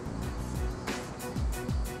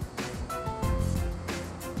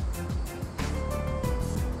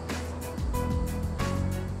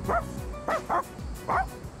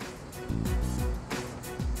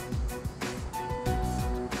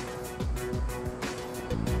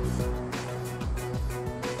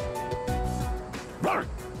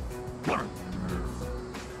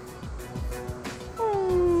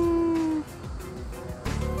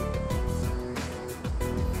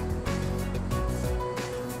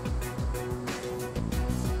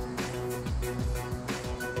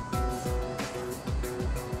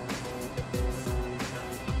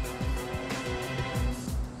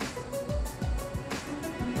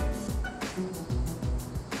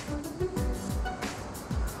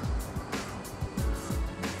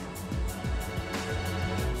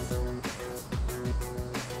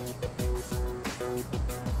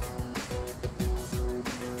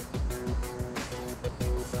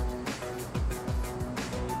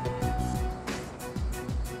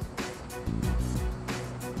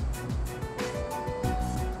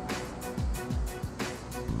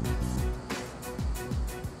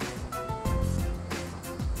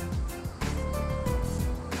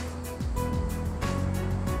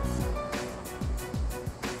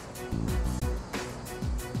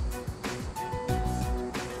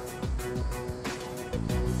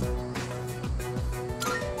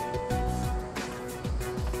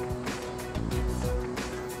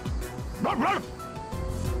 Koromaru,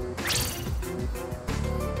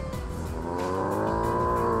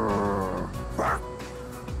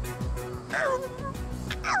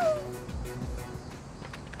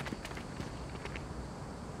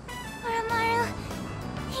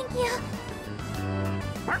 thank you.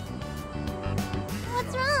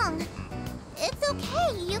 What's wrong? It's okay.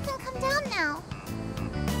 You can come down now.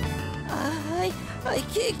 I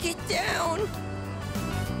can't get down.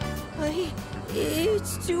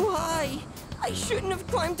 It's too high. I shouldn't have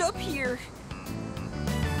climbed up here.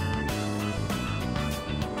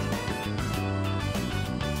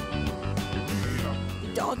 The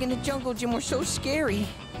dog and the jungle gym were so scary.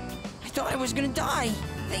 I thought I was gonna die.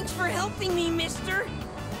 Thanks for helping me, mister.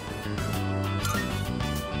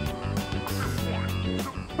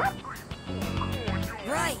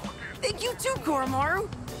 Right. Thank you too, Koromaru.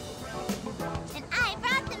 And I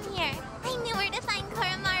brought them here. I knew where to find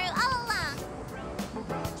Koromaru all along.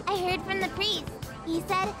 I heard from the priest. He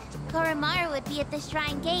said Koromaru would be at the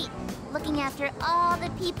shrine gate, looking after all the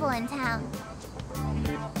people in town.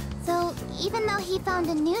 So, even though he found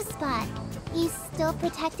a new spot, he's still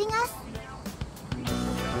protecting us?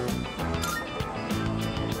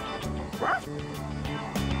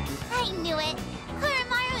 I knew it!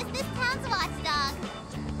 Koromaru is this town's watchdog!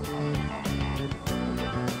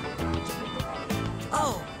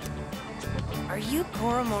 Oh! Are you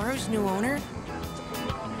Koromaru's new owner?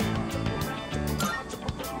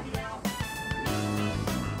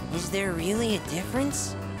 Is there really a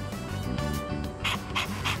difference?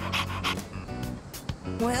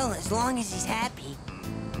 Well, as long as he's happy.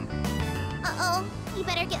 Uh-oh, you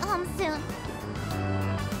better get home soon.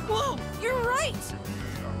 Whoa, you're right!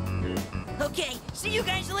 Okay, see you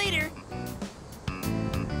guys later.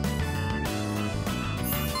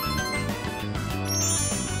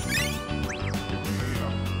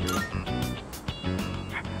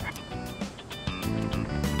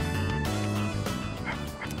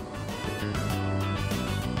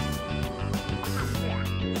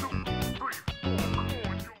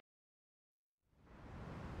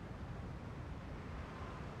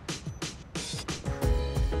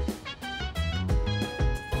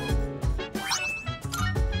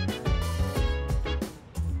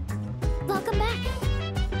 Welcome back.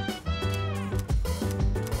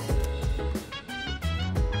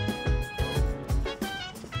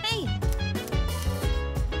 Hey!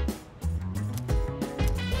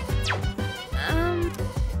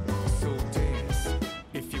 So dance.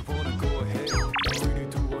 If you wanna go ahead, I'm free to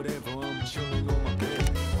do whatever. I'm chilling on my bed.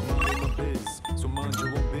 I'm out of my biz, so mind your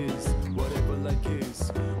own biz. Whatever like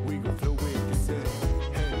is, we gon' flow with the set.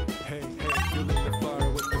 Hey, hey, hey, feeling the fire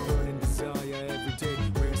with the burning desire every day.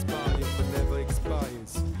 We're inspired, but never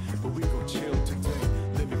expires. But we gon' chill today.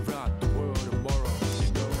 Let me rock the world tomorrow, you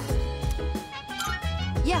know.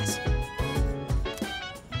 Yes.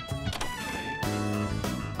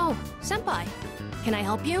 Oh, Senpai. Can I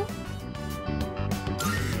help you?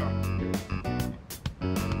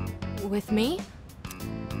 With me?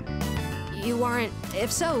 You aren't...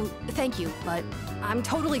 If so, thank you, but I'm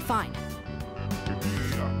totally fine.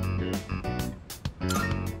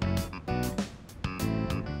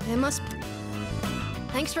 It must...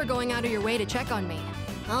 Thanks for going out of your way to check on me.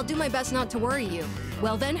 I'll do my best not to worry you.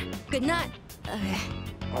 Well then, good night.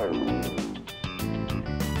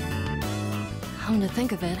 Come to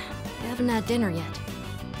think of it, I haven't had dinner yet.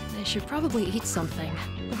 I should probably eat something.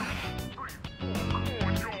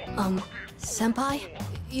 Senpai?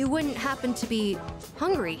 You wouldn't happen to be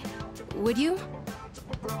hungry, would you?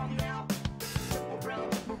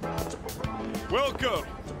 Welcome!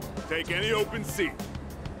 Take any open seat.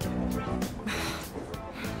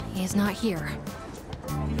 He's not here.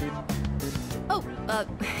 Oh,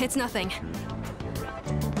 it's nothing.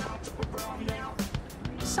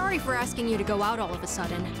 Sorry for asking you to go out all of a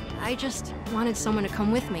sudden. I just wanted someone to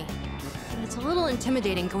come with me. It's a little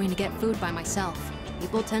intimidating going to get food by myself.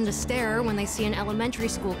 People tend to stare when they see an elementary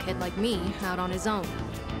school kid like me out on his own.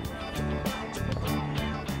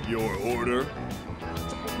 Your order?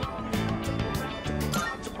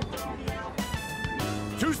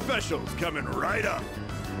 Two specials coming right up.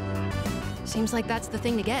 Seems like that's the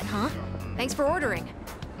thing to get, huh? Thanks for ordering.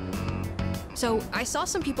 So, I saw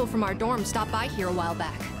some people from our dorm stop by here a while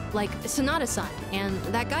back. Like Sonata-san, and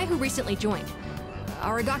that guy who recently joined.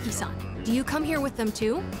 Aragaki-san. Do you come here with them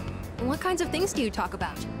too? And what kinds of things do you talk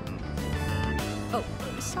about? Oh,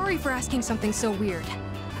 sorry for asking something so weird.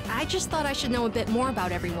 I just thought I should know a bit more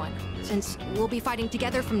about everyone, since we'll be fighting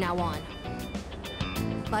together from now on.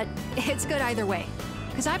 But it's good either way,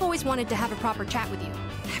 because I've always wanted to have a proper chat with you.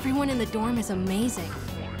 Everyone in the dorm is amazing.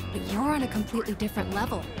 but you're on a completely different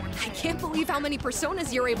level. I can't believe how many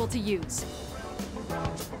personas you're able to use.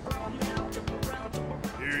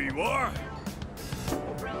 Here you are.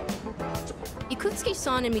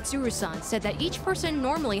 Ikutsuki-san and Mitsuru-san said that each person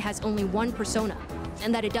normally has only one persona,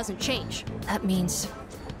 and that it doesn't change. That means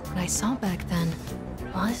what I saw back then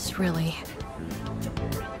was really...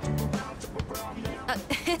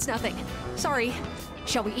 it's nothing. Sorry.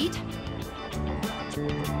 Shall we eat?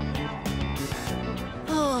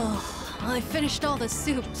 Oh, I finished all the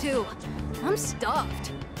soup, too. I'm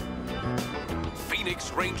stuffed.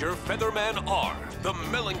 Phoenix Ranger Featherman R, The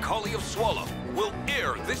Melancholy of Swallow, will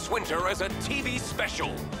air this winter as a TV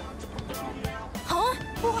special. Huh?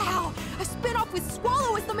 Wow! A spin-off with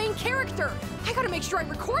Swallow as the main character! I gotta make sure I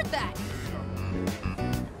record that!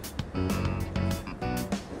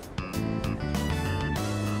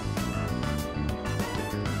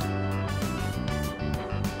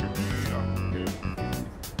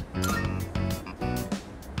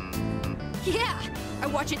 Yeah! I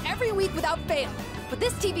watch it every week without fail. But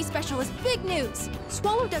this TV special is big news.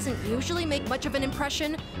 Swallow doesn't usually make much of an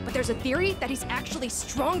impression, but there's a theory that he's actually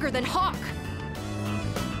stronger than Hawk.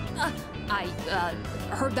 I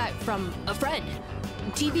heard that from a friend.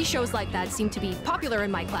 TV shows like that seem to be popular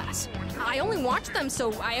in my class. I only watch them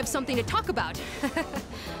so I have something to talk about.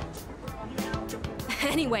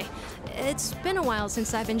 Anyway, it's been a while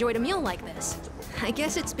since I've enjoyed a meal like this. I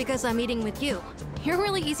guess it's because I'm eating with you. You're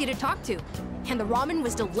really easy to talk to, and the ramen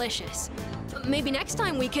was delicious. Maybe next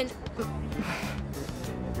time we can...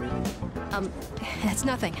 it's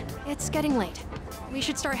nothing. It's getting late. We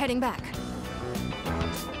should start heading back.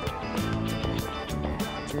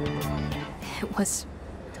 It was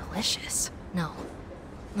delicious. No,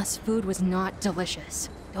 this food was not delicious.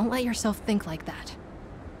 Don't let yourself think like that.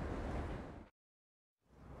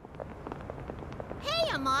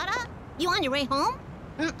 Hey, Amada! You on your way home?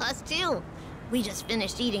 Us too. We just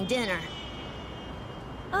finished eating dinner.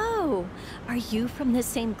 Oh, are you from the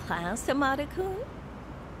same class, Amada-kun?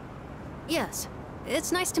 Yes,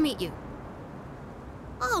 it's nice to meet you.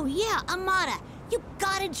 Oh yeah, Amada, you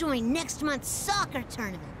gotta join next month's soccer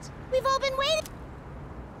tournament. We've all been waiting.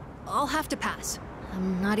 I'll have to pass.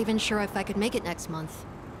 I'm not even sure if I could make it next month.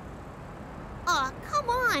 Aw, come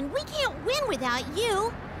on, we can't win without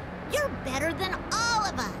you. You're better than all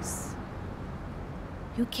of us.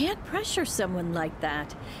 You can't pressure someone like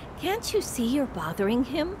that. Can't you see you're bothering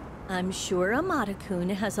him? I'm sure Amada-kun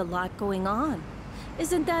has a lot going on.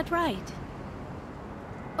 Isn't that right?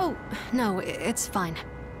 Oh, no, it's fine.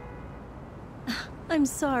 I'm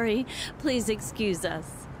sorry. Please excuse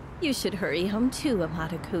us. You should hurry home too,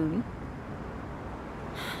 Amada-kun.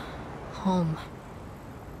 Home.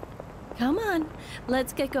 Come on,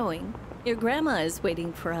 let's get going. Your grandma is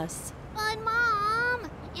waiting for us. But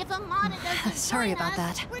Mom, if Amada doesn't Sorry join about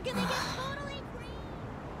us, that. we're gonna get totally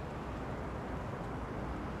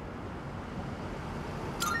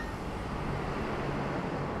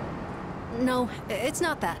No, it's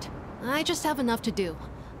not that. I just have enough to do.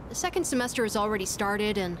 The second semester has already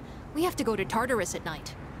started, and we have to go to Tartarus at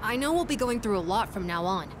night. I know we'll be going through a lot from now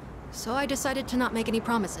on, so I decided to not make any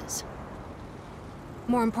promises.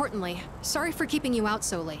 More importantly, sorry for keeping you out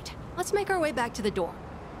so late. Let's make our way back to the dorm.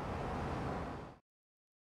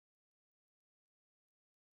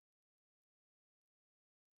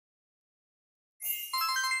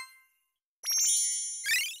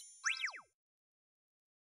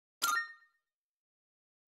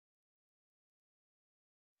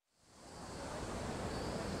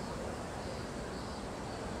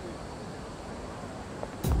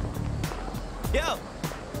 Yo!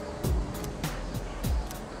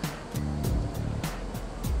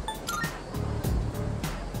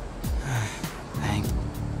 Thanks.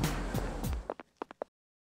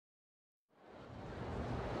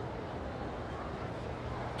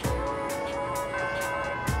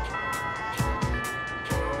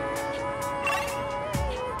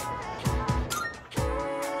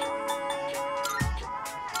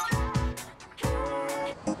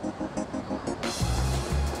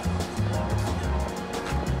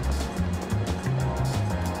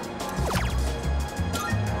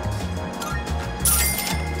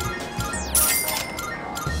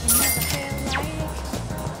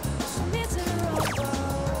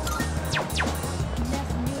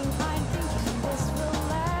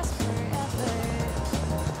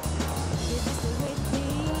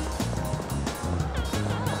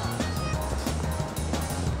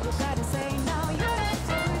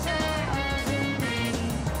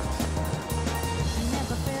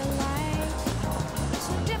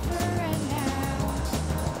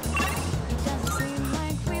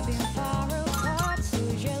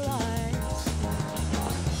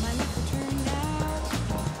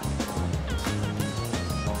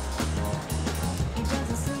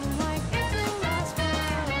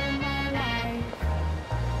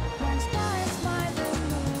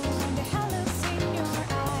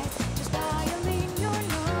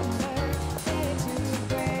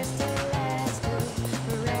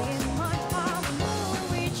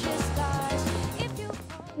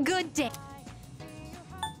 Good day.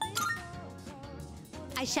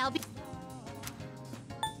 I shall be...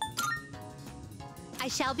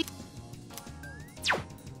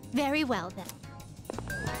 Very well, then.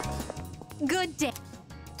 Good day.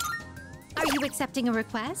 Are you accepting a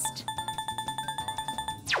request?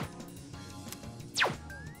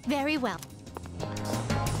 Very well.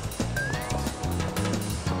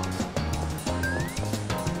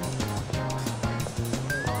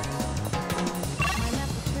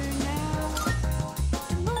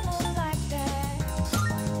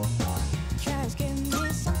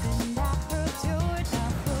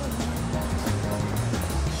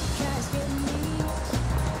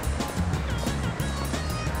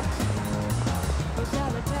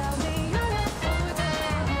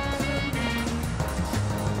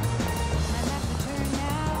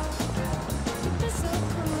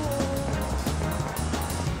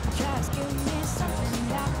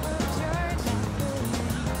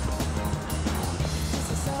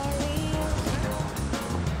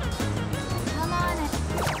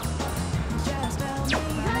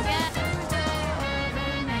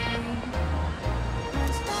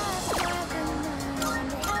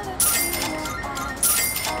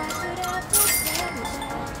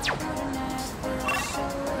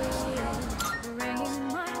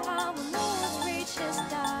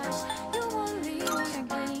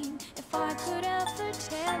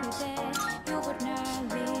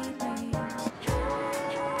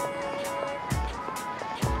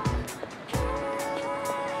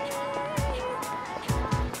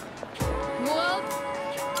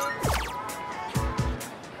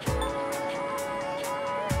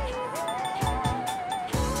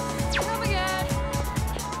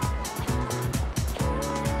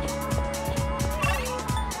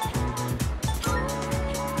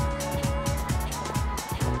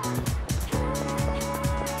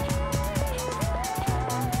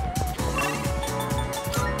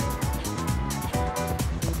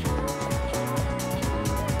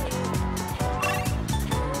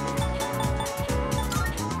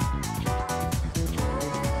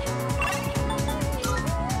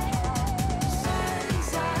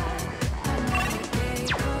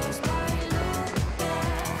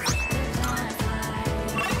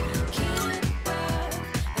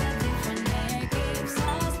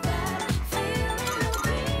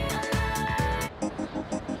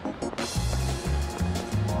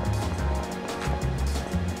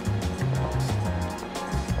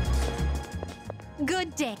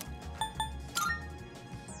 Good day.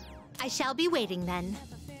 I shall be waiting then.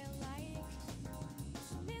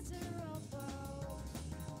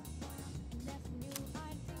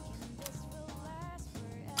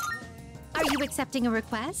 Are you accepting a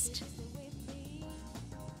request?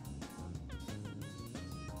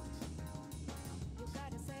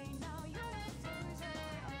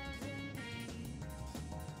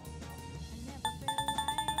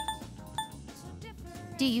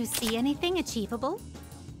 Do you see anything achievable?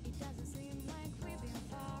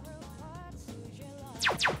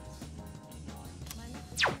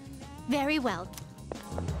 Very well.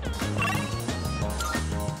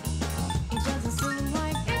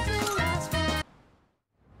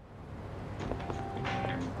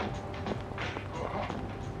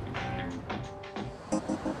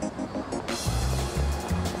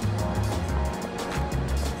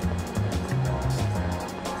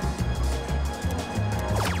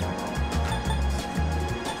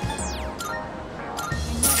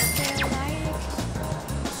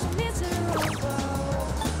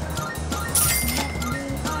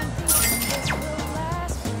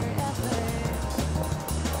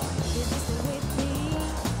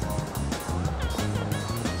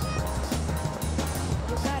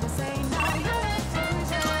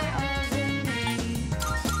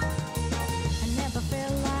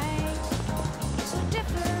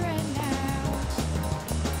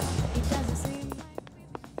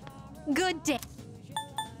 Good day.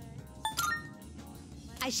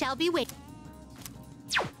 I shall be waiting.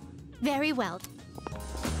 Very well.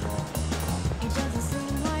 It doesn't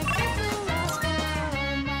seem like it will last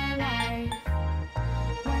all my life.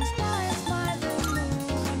 When stars smile the moon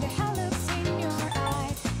and the hell looks in your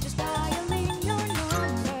eyes, just dialing your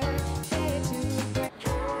number, fade to gray.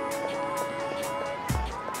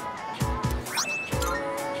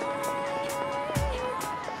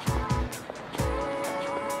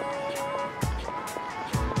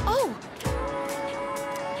 Oh!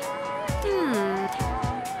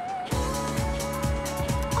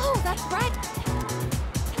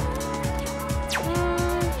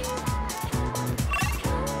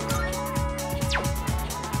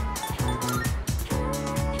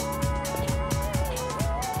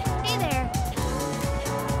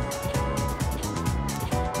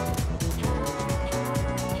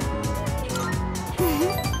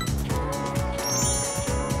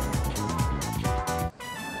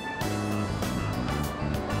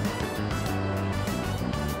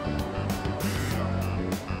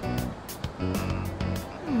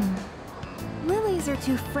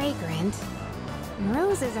 too fragrant. And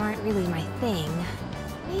roses aren't really my thing.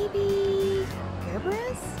 Maybe...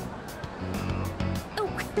 Gerberas? Oh,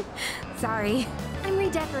 sorry. I'm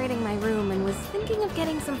redecorating my room and was thinking of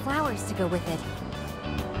getting some flowers to go with it.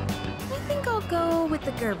 I think I'll go with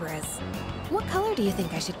the Gerberas. What color do you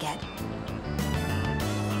think I should get?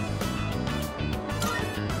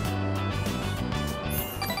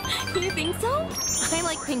 You think so? I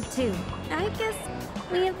like pink too. I guess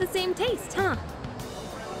we have the same taste, huh?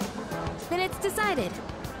 Then it's decided.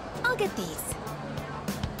 I'll get these.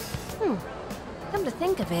 Come to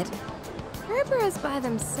think of it, Gerberas by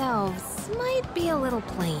themselves might be a little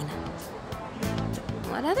plain.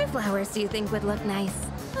 What other flowers do you think would look nice?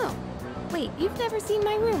 Oh, wait, you've never seen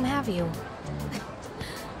my room, have you?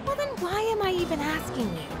 Well then why am I even asking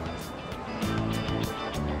you?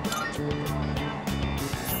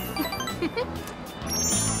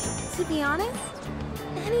 To be honest,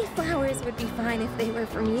 any flowers would be fine if they were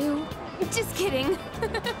from you. Just kidding.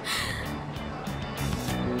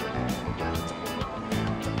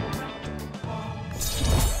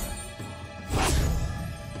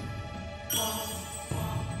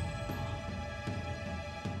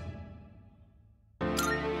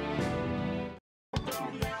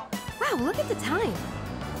 Wow, look at the time.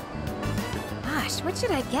 Gosh, what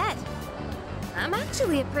should I get? I'm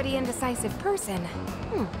actually a pretty indecisive person.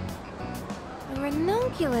 A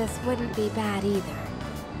ranunculus wouldn't be bad either.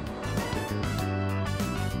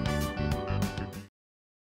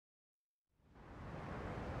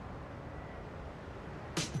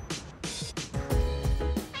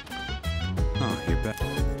 Oh, you're back.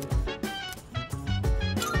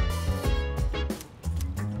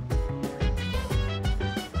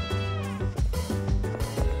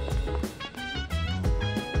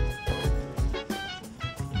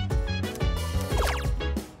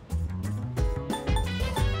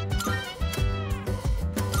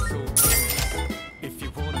 If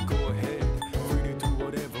you wanna go ahead, free to do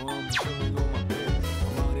whatever. I'm chilling on my bed.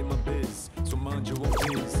 I'm out in my biz, so mind your own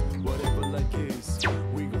biz. Whatever like is,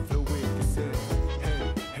 we gon' flow with the set.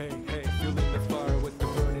 Hey, hey, hey, feeling the fire with the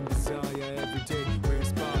burning desire. Every day we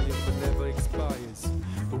inspire, but never expires.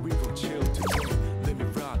 But we gon' chill today. Let me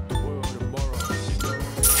rock the world tomorrow.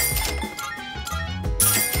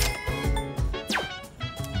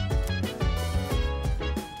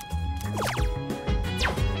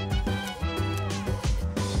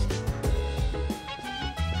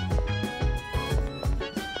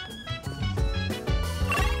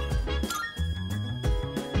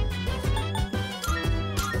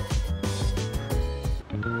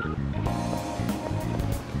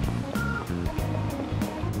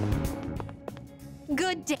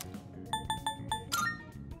 Good day.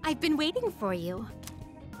 I've been waiting for you.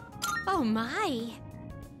 Oh my.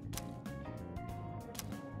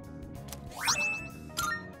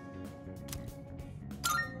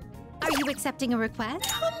 Are you accepting a request?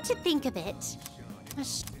 Come to think of it.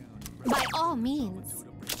 By all means.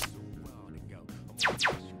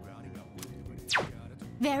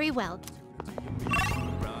 Very well.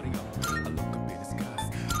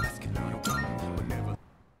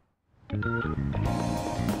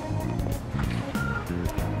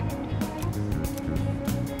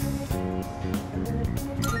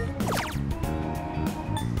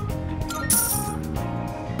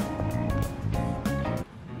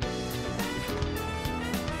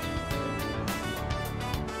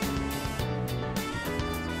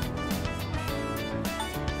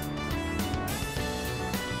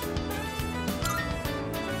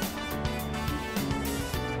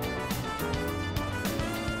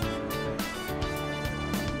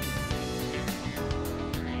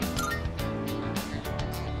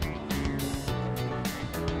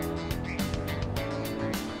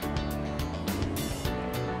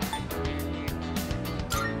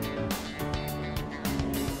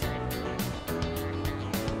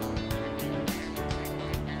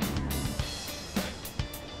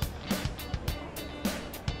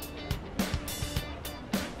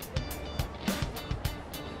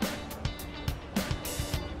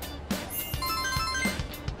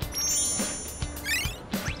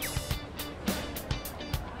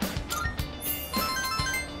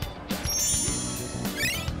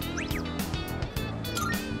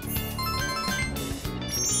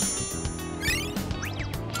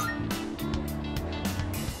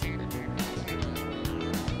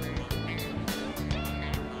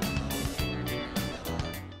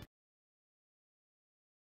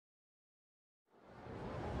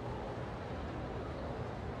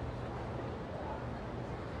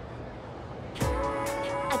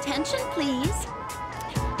 Attention, please.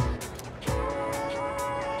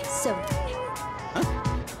 So.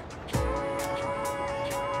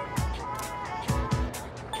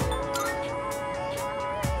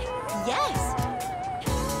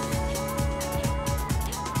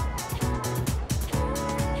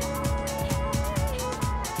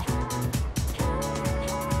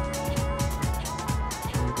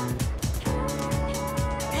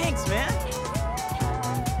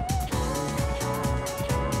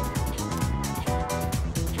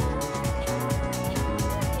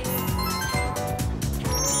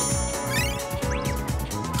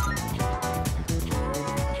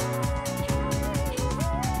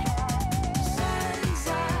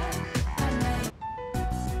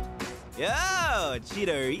 Yo,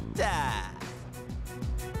 Chidorita!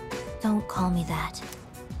 Don't call me that.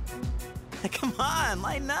 Come on,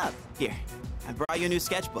 lighten up. Here, I brought you a new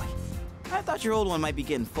sketchbook. I thought your old one might be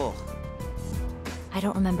getting full. I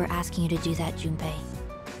don't remember asking you to do that, Junpei.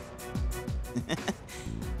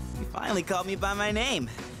 You finally called me by my name.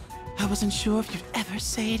 I wasn't sure if you'd ever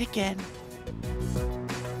say it again.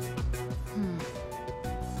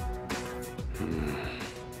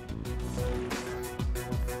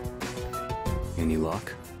 Any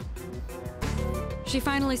luck? She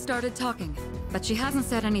finally started talking, but she hasn't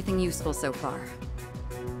said anything useful so far.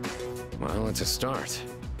 Well, it's a start.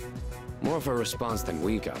 More of a response than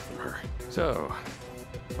we got from her. So,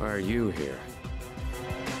 why are you here?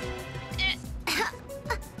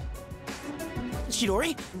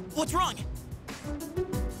 Chidori, what's wrong?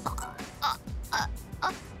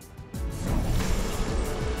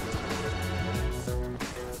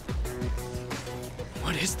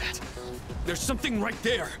 What is that? There's something right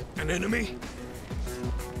there. An enemy?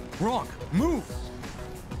 Wrong. Move!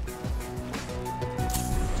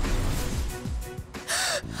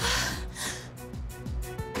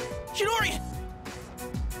 Chidori!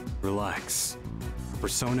 Relax.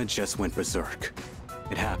 Persona just went berserk.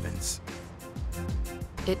 It happens.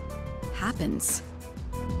 It happens.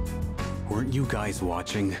 Weren't you guys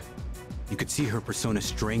watching? You could see her persona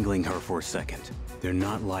strangling her for a second. They're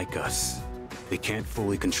not like us. They can't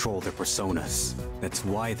fully control their personas. That's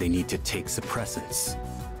why they need to take suppressants.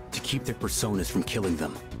 To keep their personas from killing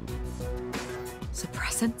them.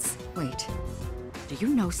 Suppressants? Wait. Do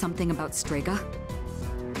you know something about Strega?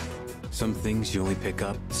 Some things you only pick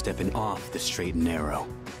up stepping off the straight and narrow.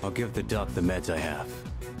 I'll give the duck the meds I have.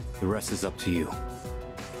 The rest is up to you.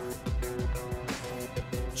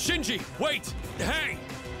 Shinji, wait! Hey!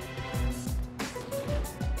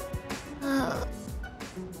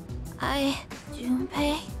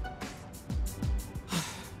 Junpei?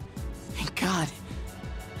 Thank God.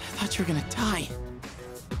 I thought you were gonna die.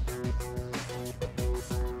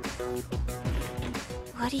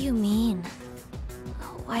 What do you mean?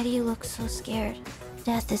 Why do you look so scared?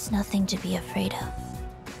 Death is nothing to be afraid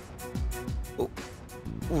of.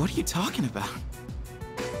 What are you talking about?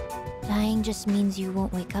 Dying just means you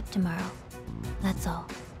won't wake up tomorrow. That's all.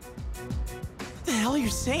 What the hell are you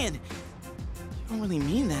saying? You don't really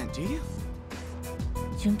mean that, do you?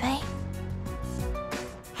 Junpei?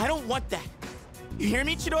 I don't want that. You hear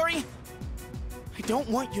me, Chidori? I don't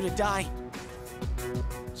want you to die.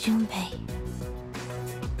 Junpei.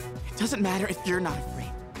 It doesn't matter if you're not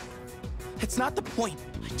afraid. That's not the point.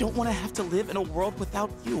 I don't want to have to live in a world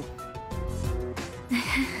without you.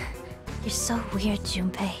 You're so weird,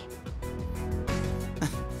 Junpei.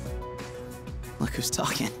 Look who's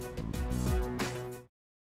talking.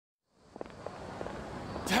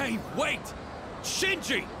 Hey, wait!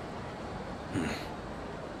 Shinji!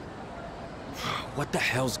 What the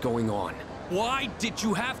hell's going on? Why did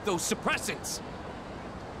you have those suppressants?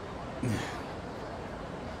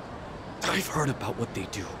 I've heard about what they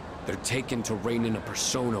do. They're taken to rein in a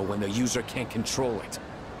persona when the user can't control it.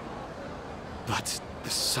 But the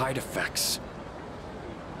side effects...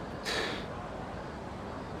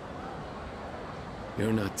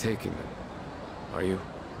 You're not taking them, are you?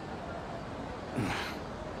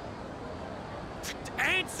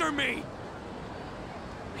 Answer me!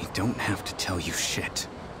 I don't have to tell you shit.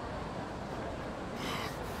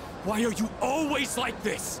 Why are you always like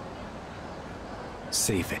this?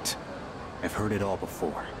 Save it. I've heard it all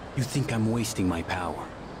before. You think I'm wasting my power.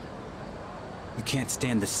 You can't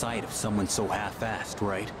stand the sight of someone so half-assed,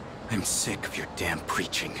 right? I'm sick of your damn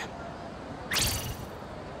preaching.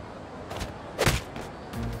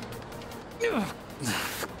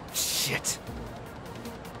 Shit.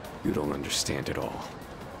 You don't understand at all.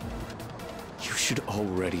 You should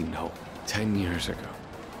already know. 10 years ago,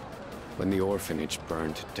 when the orphanage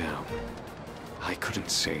burned down, I couldn't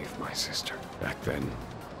save my sister. Back then,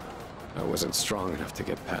 I wasn't strong enough to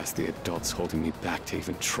get past the adults holding me back to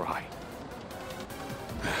even try.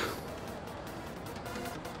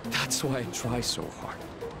 That's why I try so hard.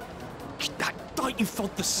 I thought you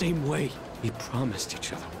felt the same way. We promised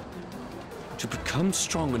each other to become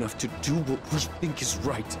strong enough to do what we think is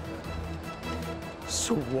right.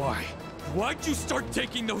 So why? Why'd you start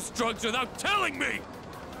taking those drugs without telling me?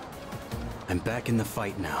 I'm back in the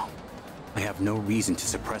fight now. I have no reason to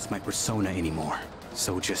suppress my persona anymore,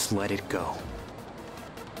 so just let it go.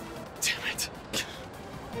 Damn it.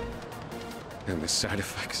 And the side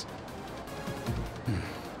effects?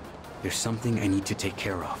 There's something I need to take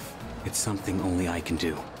care of. It's something only I can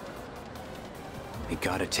do. I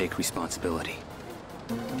gotta take responsibility.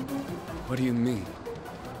 What do you mean?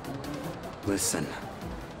 Listen.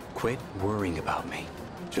 Quit worrying about me.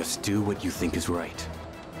 Just do what you think is right.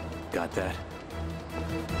 Got that?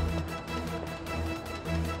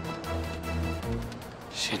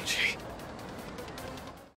 Shinji.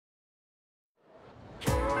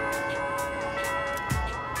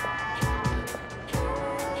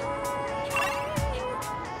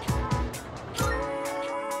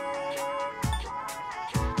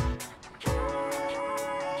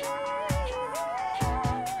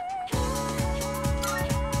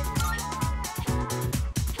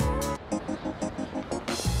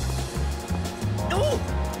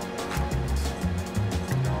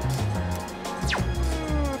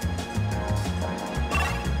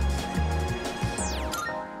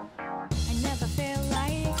 I never feel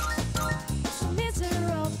like so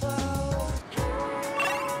miserable.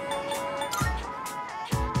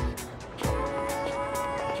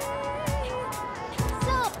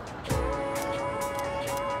 So,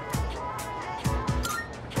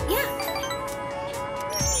 yeah.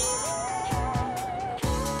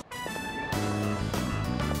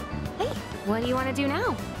 Hey, what do you want to do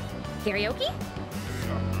now? Karaoke?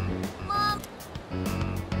 Mom!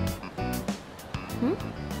 Hmm?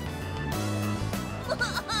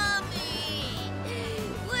 Mommy!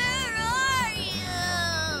 Where are you?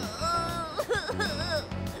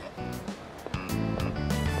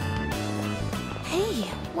 Hey,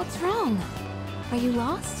 what's wrong? Are you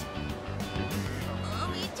lost?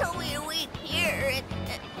 Mommy told me to wait here,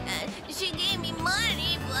 and she gave me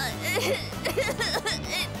money, but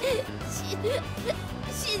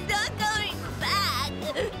she's not coming back.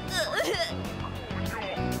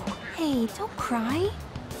 Hey, don't cry.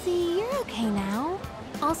 See, you're okay now.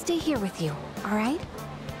 I'll stay here with you, all right?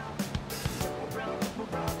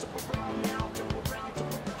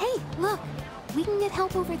 Hey, look. We can get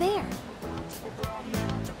help over there.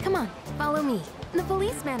 Come on, follow me. The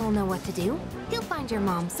policeman will know what to do. He'll find your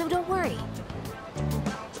mom, so don't worry.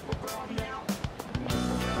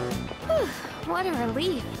 Whew, what a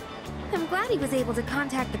relief. I'm glad he was able to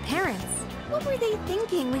contact the parents. What were they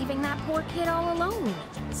thinking, leaving that poor kid all alone?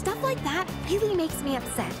 Stuff like that really makes me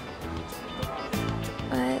upset.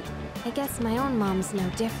 But I guess my own mom's no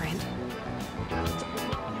different.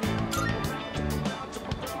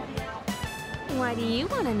 Why do you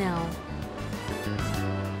want to know?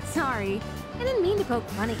 Sorry, I didn't mean to poke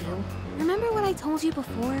fun at you. Remember what I told you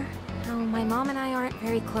before? How my mom and I aren't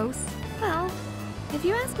very close? Well, if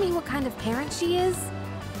you ask me what kind of parent she is,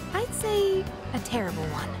 I'd say a terrible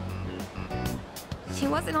one. She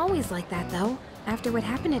wasn't always like that, though. After what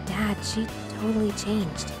happened to Dad, she totally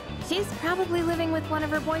changed. She's probably living with one of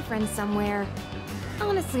her boyfriends somewhere.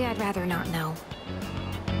 Honestly, I'd rather not know.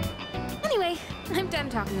 Anyway, I'm done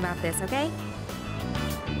talking about this, okay?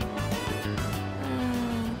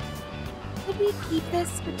 Could we keep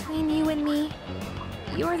this between you and me?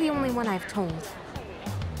 You're the only one I've told.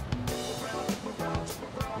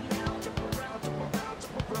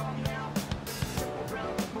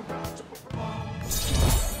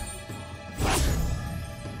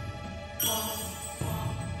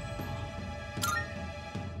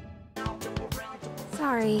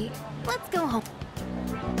 Sorry, let's go home.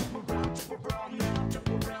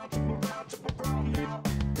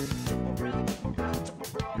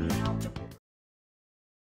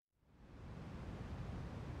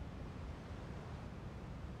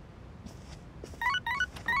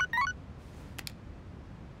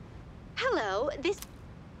 Hello,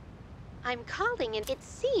 I'm calling and it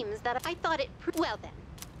seems that I thought it well then.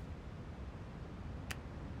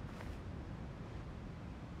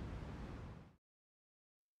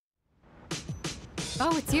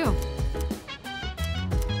 Oh, it's you.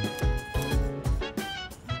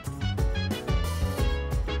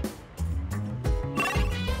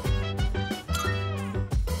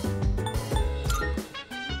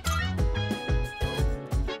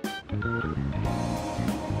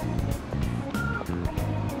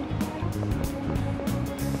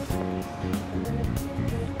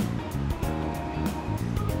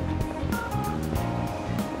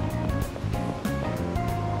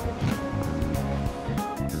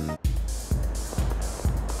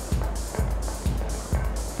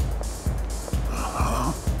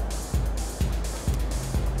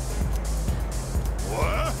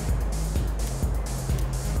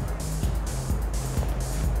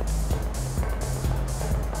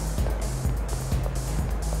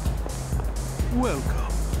 Welcome.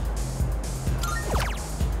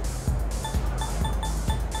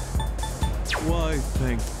 Why,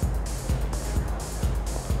 thank...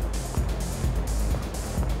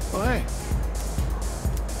 Oh, hey.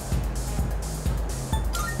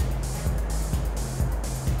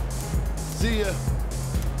 See ya.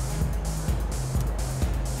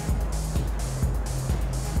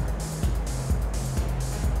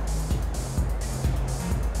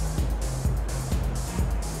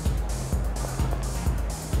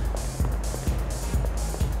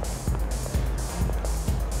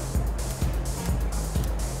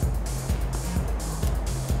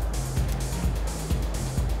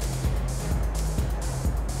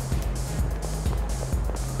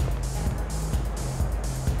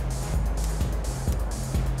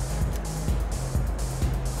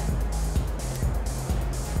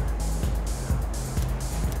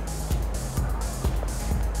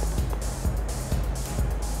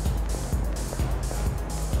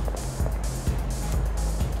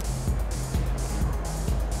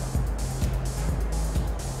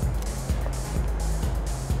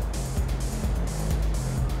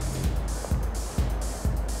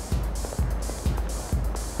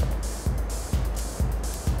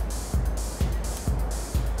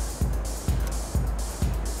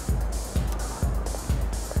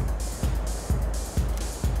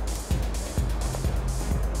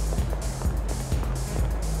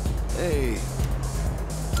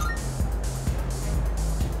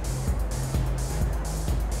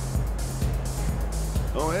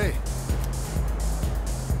 Oh, hey.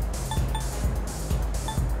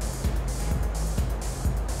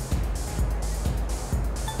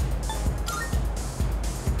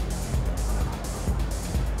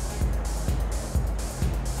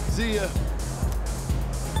 See ya.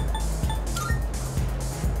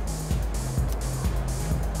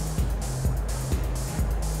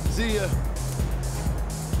 See ya.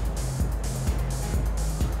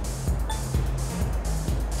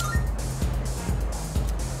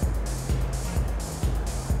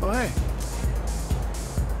 Oh, hey.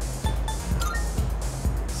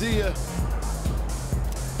 See ya.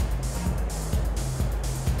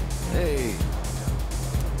 Hey.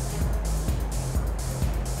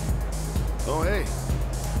 Oh, hey.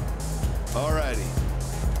 Alrighty.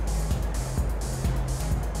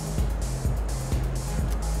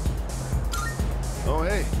 Oh,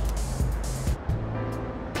 hey.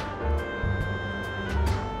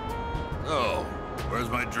 Oh, where's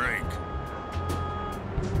my drink?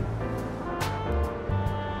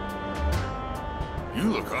 You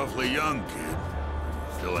look awfully young, kid.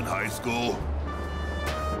 Still in high school?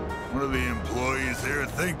 What are the employees here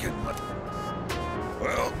thinking?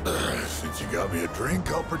 Well, since you got me a drink,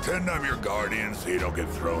 I'll pretend I'm your guardian so you don't get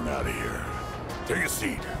thrown out of here. Take a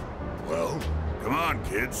seat. Well, come on,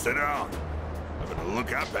 kid, sit down. I'm gonna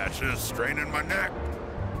look up at you, straining my neck.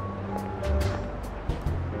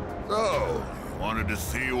 So, you wanted to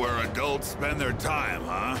see where adults spend their time,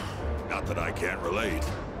 huh? Not that I can't relate.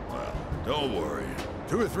 Well, don't worry.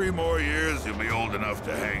 2 or 3 more years, you'll be old enough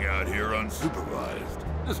to hang out here unsupervised.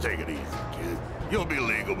 Just take it easy, kid. You'll be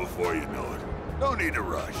legal before you know it. No need to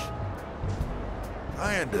rush.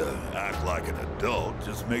 Trying to act like an adult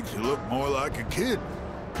just makes you look more like a kid,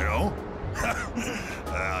 you know?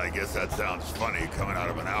 I guess that sounds funny coming out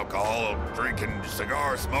of an alcohol-drinking,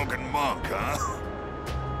 cigar-smoking monk, huh?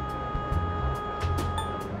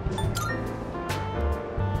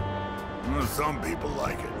 Well, some people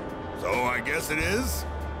like it. So I guess it is?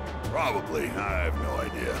 Probably. I have no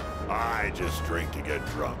idea. I just drink to get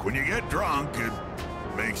drunk. When you get drunk, it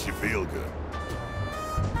makes you feel good.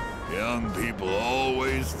 Young people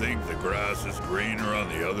always think the grass is greener on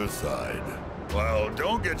the other side. Well,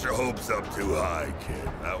 don't get your hopes up too high, kid.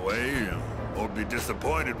 That way, you won't be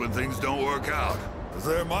disappointed when things don't work out. Because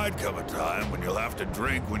there might come a time when you'll have to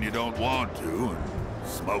drink when you don't want to, and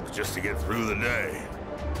smoke just to get through the day.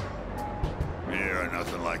 You're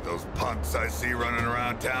nothing like those punks I see running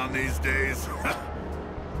around town these days.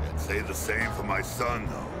 I'd say the same for my son,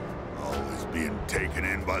 though. Always being taken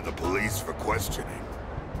in by the police for questioning.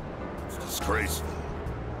 It's disgraceful.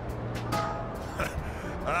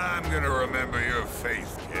 I'm gonna remember your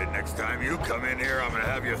face, kid. Next time you come in here, I'm gonna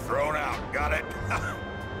have you thrown out. Got it?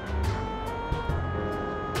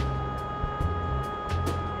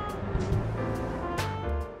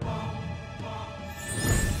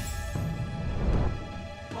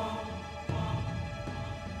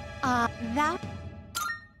 That...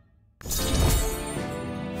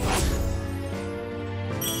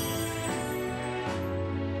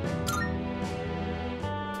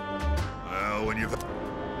 Well, when you've...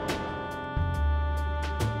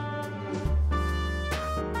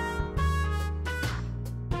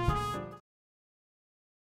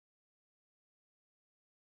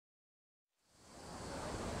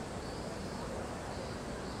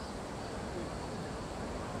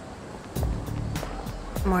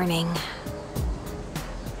 Morning.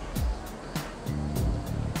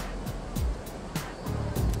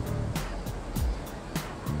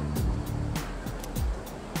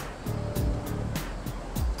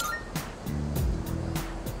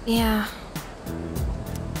 Yeah.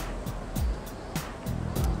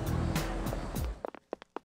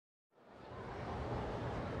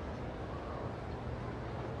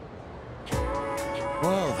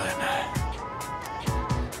 Well, then.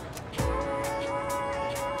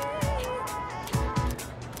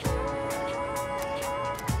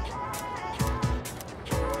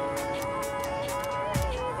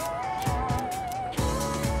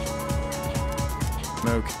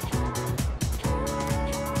 Okay.